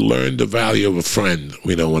when I learned the value of a friend,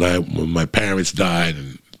 you know, when my parents died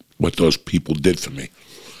and what those people did for me,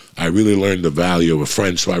 I really learned the value of a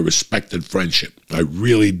friend, so I respected friendship. I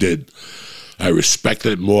really did. I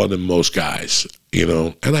respected it more than most guys, you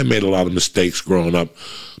know, and I made a lot of mistakes growing up.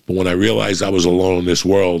 But when I realized I was alone in this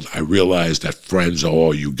world, I realized that friends are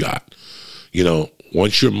all you got. You know,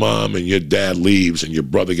 once your mom and your dad leaves and your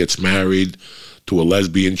brother gets married to a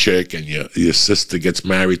lesbian chick and your sister gets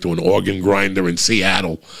married to an organ grinder in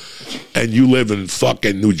Seattle and you live in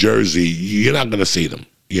fucking New Jersey, you're not going to see them.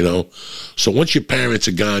 You know, so once your parents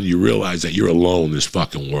are gone, you realize that you're alone in this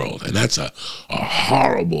fucking world, and that's a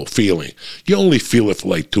horrible feeling. You only feel it for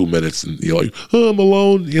like 2 minutes, and you're like, oh, I'm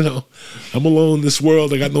alone. You know, I'm alone in this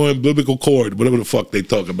world. I got no umbilical cord, whatever the fuck they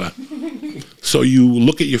talk about. So you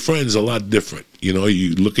look at your friends a lot different. You know,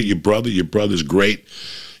 you look at your brother. Your brother's great.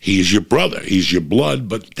 He's your brother. He's your blood,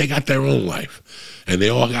 but they got their own life. And they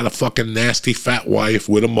all got a fucking nasty fat wife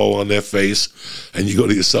with a mole on their face. And you go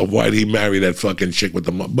to yourself, why did he marry that fucking chick with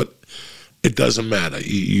the mole? But it doesn't matter.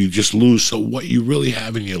 You just lose. So what you really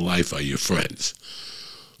have in your life are your friends.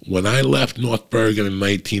 When I left North Bergen in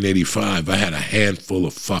 1985, I had a handful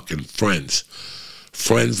of fucking friends.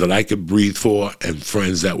 Friends that I could breathe for and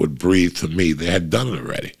friends that would breathe for me. They had done it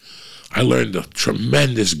already. I learned a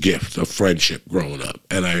tremendous gift of friendship growing up.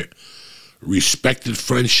 And I respected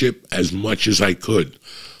friendship as much as I could.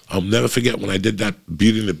 I'll never forget when I did that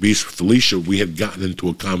Beauty and the Beast with Felicia, we had gotten into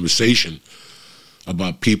a conversation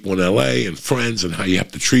about people in LA and friends and how you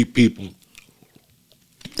have to treat people.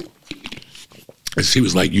 And she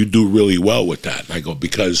was like, you do really well with that. And I go,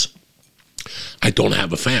 because I don't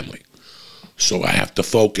have a family. So I have to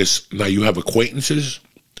focus. Now you have acquaintances,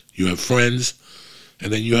 you have friends,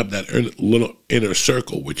 and then you have that little inner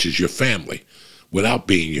circle, which is your family. Without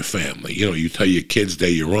being your family. You know, you tell your kids they're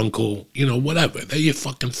your uncle, you know, whatever. They're your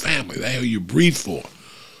fucking family. They're who you breathe for.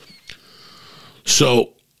 So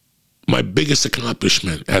my biggest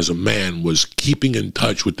accomplishment as a man was keeping in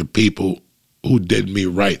touch with the people who did me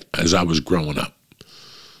right as I was growing up.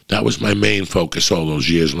 That was my main focus all those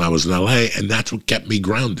years when I was in LA, and that's what kept me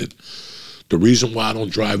grounded. The reason why I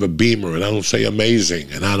don't drive a Beamer and I don't say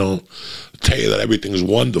amazing and I don't tell you that everything is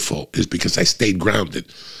wonderful is because I stayed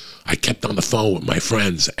grounded. I kept on the phone with my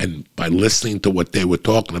friends, and by listening to what they were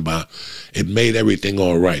talking about, it made everything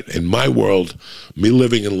all right. In my world, me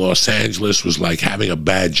living in Los Angeles was like having a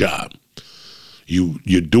bad job.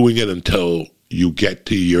 You're doing it until you get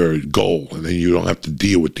to your goal, and then you don't have to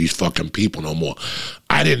deal with these fucking people no more.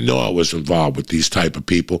 I didn't know I was involved with these type of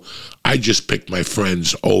people. I just picked my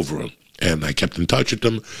friends over them, and I kept in touch with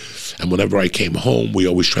them. And whenever I came home, we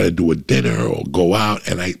always try to do a dinner or go out,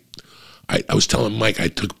 and I was telling Mike I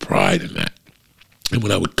took pride in that. And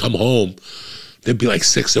when I would come home, there'd be like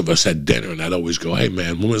 6 of us at dinner, and I'd always go, hey,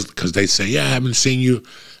 man, because they'd say, yeah, I haven't seen you.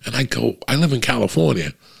 And I'd go, I live in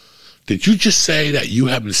California. Did you just say that you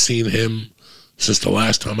haven't seen him since the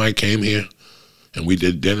last time I came here? And we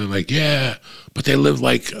did dinner, like, yeah, but they live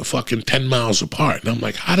like fucking 10 miles apart. And I'm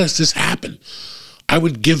like, how does this happen? I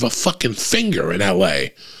would give a fucking finger in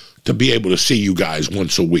L.A. to be able to see you guys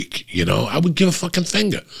once a week, you know? I would give a fucking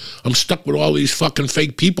finger. I'm stuck with all these fucking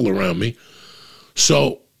fake people around me.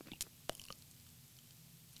 So,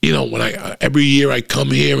 you know, when every year I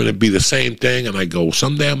come here and it'd be the same thing, and I go,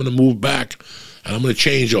 someday I'm going to move back, and I'm going to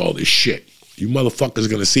change all this shit. You motherfuckers are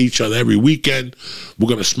going to see each other every weekend. We're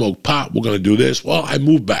going to smoke pot. We're going to do this. Well, I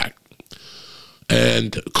moved back.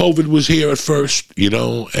 And COVID was here at first, you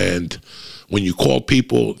know, and when you call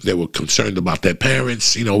people, they were concerned about their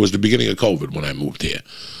parents. You know, it was the beginning of COVID when I moved here.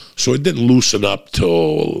 So it didn't loosen up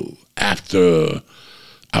till after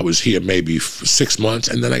I was here maybe for 6 months,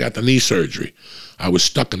 and then I got the knee surgery. I was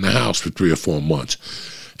stuck in the house for 3 or 4 months.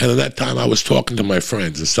 And at that time, I was talking to my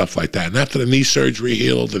friends and stuff like that. And after the knee surgery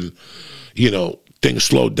healed and, you know, things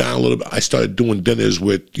slowed down a little bit, I started doing dinners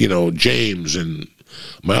with, you know, James and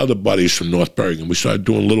my other buddies from North Bergen. We started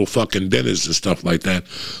doing little fucking dinners and stuff like that.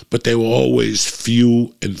 But they were always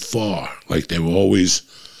few and far. Like they were always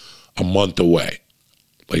a month away.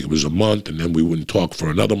 Like it was a month, and then we wouldn't talk for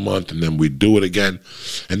another month, and then we'd do it again.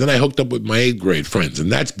 And then I hooked up with my 8th grade friends, and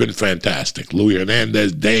that's been fantastic. Louis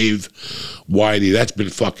Hernandez, Dave, Whitey, that's been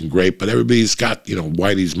fucking great. But everybody's got,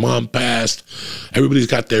 Whitey's mom passed. Everybody's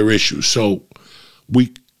got their issues. So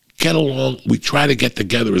we get along. We try to get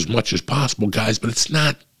together as much as possible, guys, but it's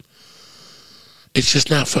just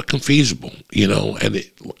not fucking feasible,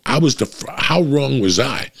 And how wrong was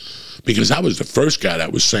I? Because I was the first guy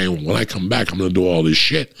that was saying, when I come back, I'm going to do all this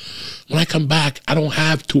shit. When I come back, I don't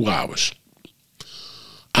have 2 hours.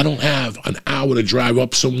 I don't have an hour to drive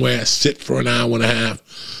up somewhere, sit for an hour and a half,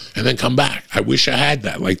 and then come back. I wish I had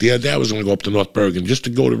that. Like the other day, I was going to go up to North Bergen just to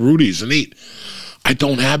go to Rudy's and eat. I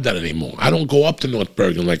don't have that anymore. I don't go up to North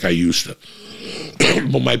Bergen like I used to.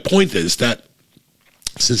 But my point is that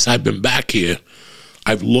since I've been back here,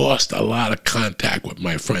 I've lost a lot of contact with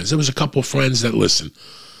my friends. There was a couple of friends that, listen,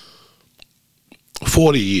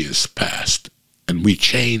 40 years passed, and we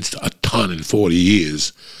changed a ton in 40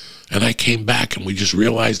 years. And I came back, and we just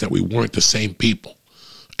realized that we weren't the same people.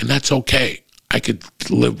 And that's okay. I could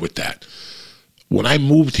live with that. When I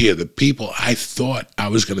moved here, the people I thought I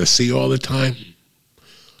was going to see all the time,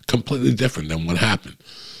 completely different than what happened.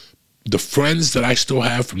 The friends that I still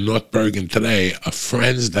have from North Bergen today are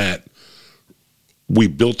friends that we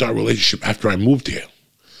built our relationship after I moved here.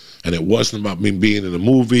 And it wasn't about me being in a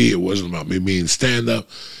movie. It wasn't about me being stand-up.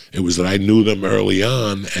 It was that I knew them early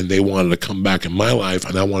on, and they wanted to come back in my life,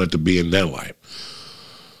 and I wanted to be in their life.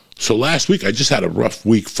 So last week, I just had a rough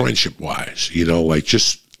week friendship-wise, like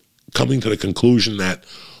just coming to the conclusion that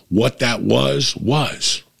what that was.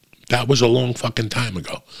 That was a long fucking time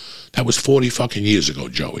ago. That was 40 fucking years ago,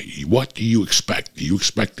 Joey. What do you expect? Do you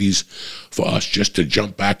expect these for us just to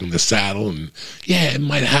jump back in the saddle? And yeah, it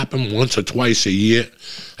might happen once or twice a year,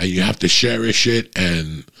 and you have to cherish it.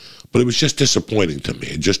 But it was just disappointing to me.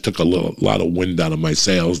 It just took a lot of wind out of my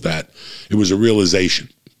sails. That it was a realization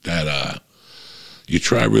that you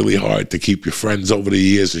try really hard to keep your friends over the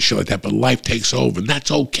years and shit like that, but life takes over, and that's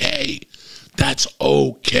okay. That's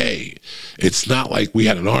okay. It's not like we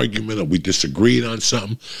had an argument or we disagreed on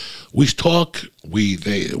something. We talk, we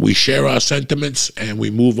share our sentiments, and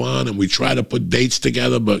we move on, and we try to put dates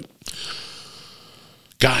together. But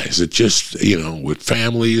guys, it just, with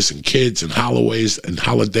families and kids and holidays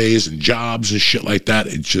and jobs and shit like that,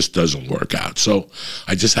 it just doesn't work out. So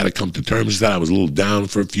I just had to come to terms with that. I was a little down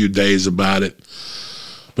for a few days about it.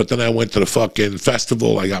 But then I went to the fucking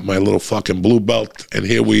festival. I got my little fucking blue belt. And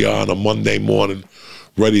here we are on a Monday morning,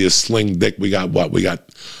 ready to sling dick. We got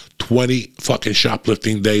 20 fucking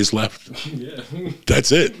shoplifting days left. Yeah.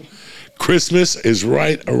 That's it. Christmas is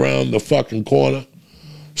right around the fucking corner.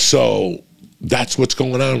 So that's what's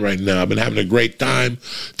going on right now. I've been having a great time.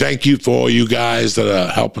 Thank you for all you guys that are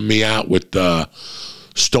helping me out with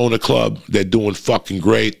Stoner Club. They're doing fucking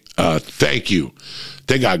great. Thank you.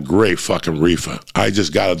 They got great fucking reefer. I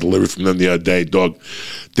just got a delivery from them the other day, dog.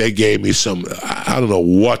 They gave me some, I don't know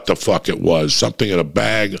what the fuck it was, something in a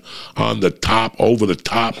bag on the top, over the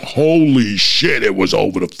top. Holy shit, it was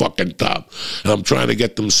over the fucking top. And I'm trying to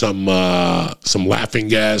get them some laughing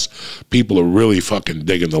gas. People are really fucking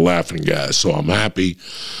digging the laughing gas, so I'm happy.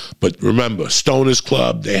 But remember, Stoners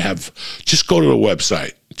Club, just go to the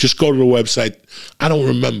website. Just go to the website. I don't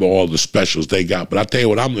remember all the specials they got, but I'll tell you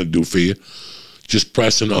what I'm going to do for you. Just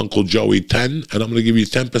press in Uncle Joey 10, and I'm going to give you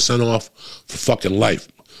 10% off for fucking life.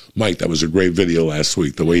 Mike, that was a great video last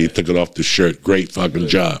week, the way you took it off the shirt. Great fucking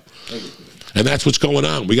job. And that's what's going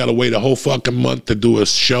on. We got to wait a whole fucking month to do a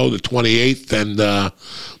show, the 28th, and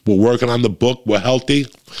we're working on the book. We're healthy,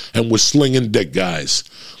 and we're slinging dick, guys.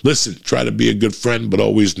 Listen, try to be a good friend, but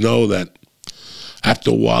always know that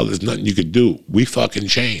after a while, there's nothing you could do. We fucking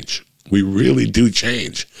change. We really do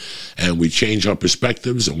change. And we change our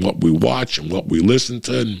perspectives and what we watch and what we listen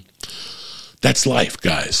to. And that's life,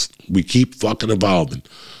 guys. We keep fucking evolving.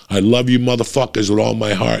 I love you motherfuckers with all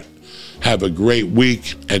my heart. Have a great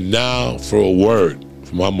week. And now for a word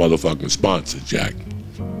from our motherfucking sponsor, Jack.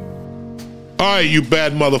 All right, you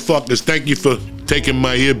bad motherfuckers. Thank you for taking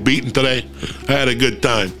my ear beating today. I had a good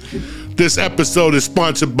time. This episode is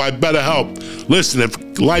sponsored by BetterHelp. Listen,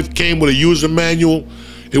 if life came with a user manual,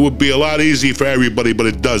 it would be a lot easier for everybody, but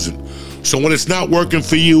it doesn't. So when it's not working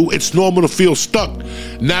for you, it's normal to feel stuck.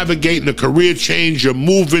 Navigating a career change, you're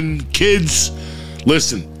moving, kids.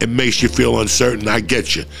 Listen, it makes you feel uncertain. I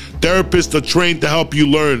get you. Therapists are trained to help you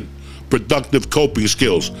learn productive coping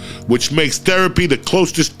skills, which makes therapy the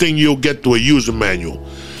closest thing you'll get to a user manual.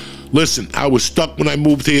 Listen, I was stuck when I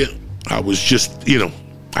moved here. I was just,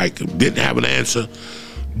 I didn't have an answer.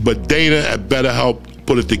 But Dana at BetterHelp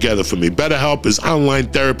put it together for me. BetterHelp is online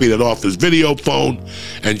therapy that offers video, phone,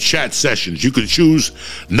 and chat sessions. You can choose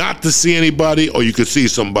not to see anybody or you can see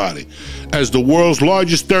somebody. As the world's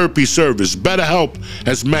largest therapy service, BetterHelp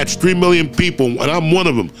has matched 3 million people, and I'm one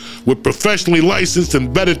of them, with professionally licensed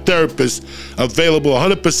and vetted therapists available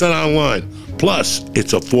 100% online. Plus,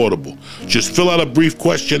 it's affordable. Just fill out a brief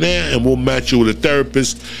questionnaire and we'll match you with a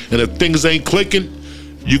therapist. And if things ain't clicking,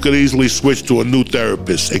 you could easily switch to a new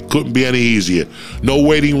therapist. It couldn't be any easier. No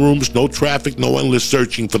waiting rooms, no traffic, no endless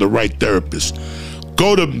searching for the right therapist.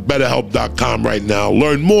 Go to BetterHelp.com right now.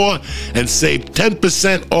 Learn more and save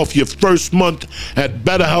 10% off your first month at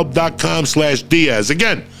BetterHelp.com/Diaz.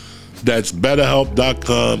 Again, that's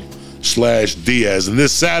BetterHelp.com/Diaz. And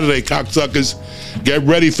this Saturday, cocksuckers, get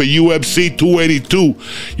ready for UFC 282.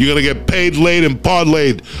 You're going to get paid, laid, and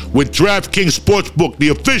parlayed with DraftKings Sportsbook, the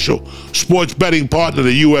official sports betting partner of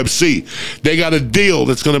the UFC. They got a deal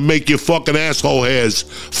that's going to make your fucking asshole hairs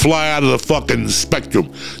fly out of the fucking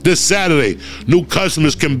spectrum. This Saturday, new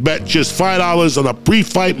customers can bet just $5 on a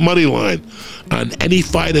pre-fight money line on any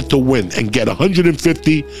fighter to win and get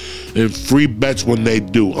 $150 in free bets when they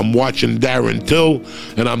do. I'm watching Darren Till,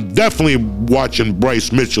 and I'm definitely watching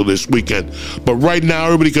Bryce Mitchell this weekend. But right now,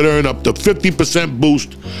 everybody could earn up to 50%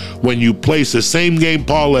 boost when you place a same-game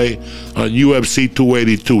parlay on UFC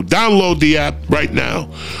 282. Download the app right now.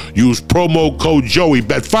 Use promo code Joey.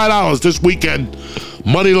 Bet $5 this weekend.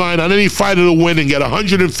 Money line on any fighter to win and get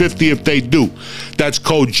 $150 if they do. That's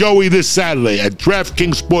code Joey this Saturday at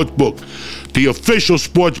DraftKings Sportsbook, the official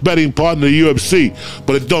sports betting partner of the UFC.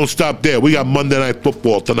 But it don't stop there. We got Monday Night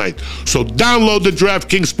Football tonight. So download the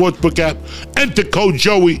DraftKings Sportsbook app, enter code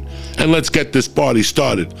Joey, and let's get this party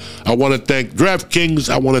started. I want to thank DraftKings.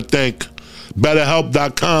 I want to thank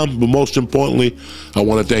BetterHelp.com. But most importantly, I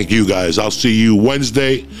want to thank you guys. I'll see you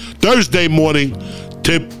Thursday morning.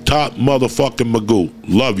 Tip top motherfucking Magoo.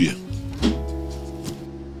 Love you.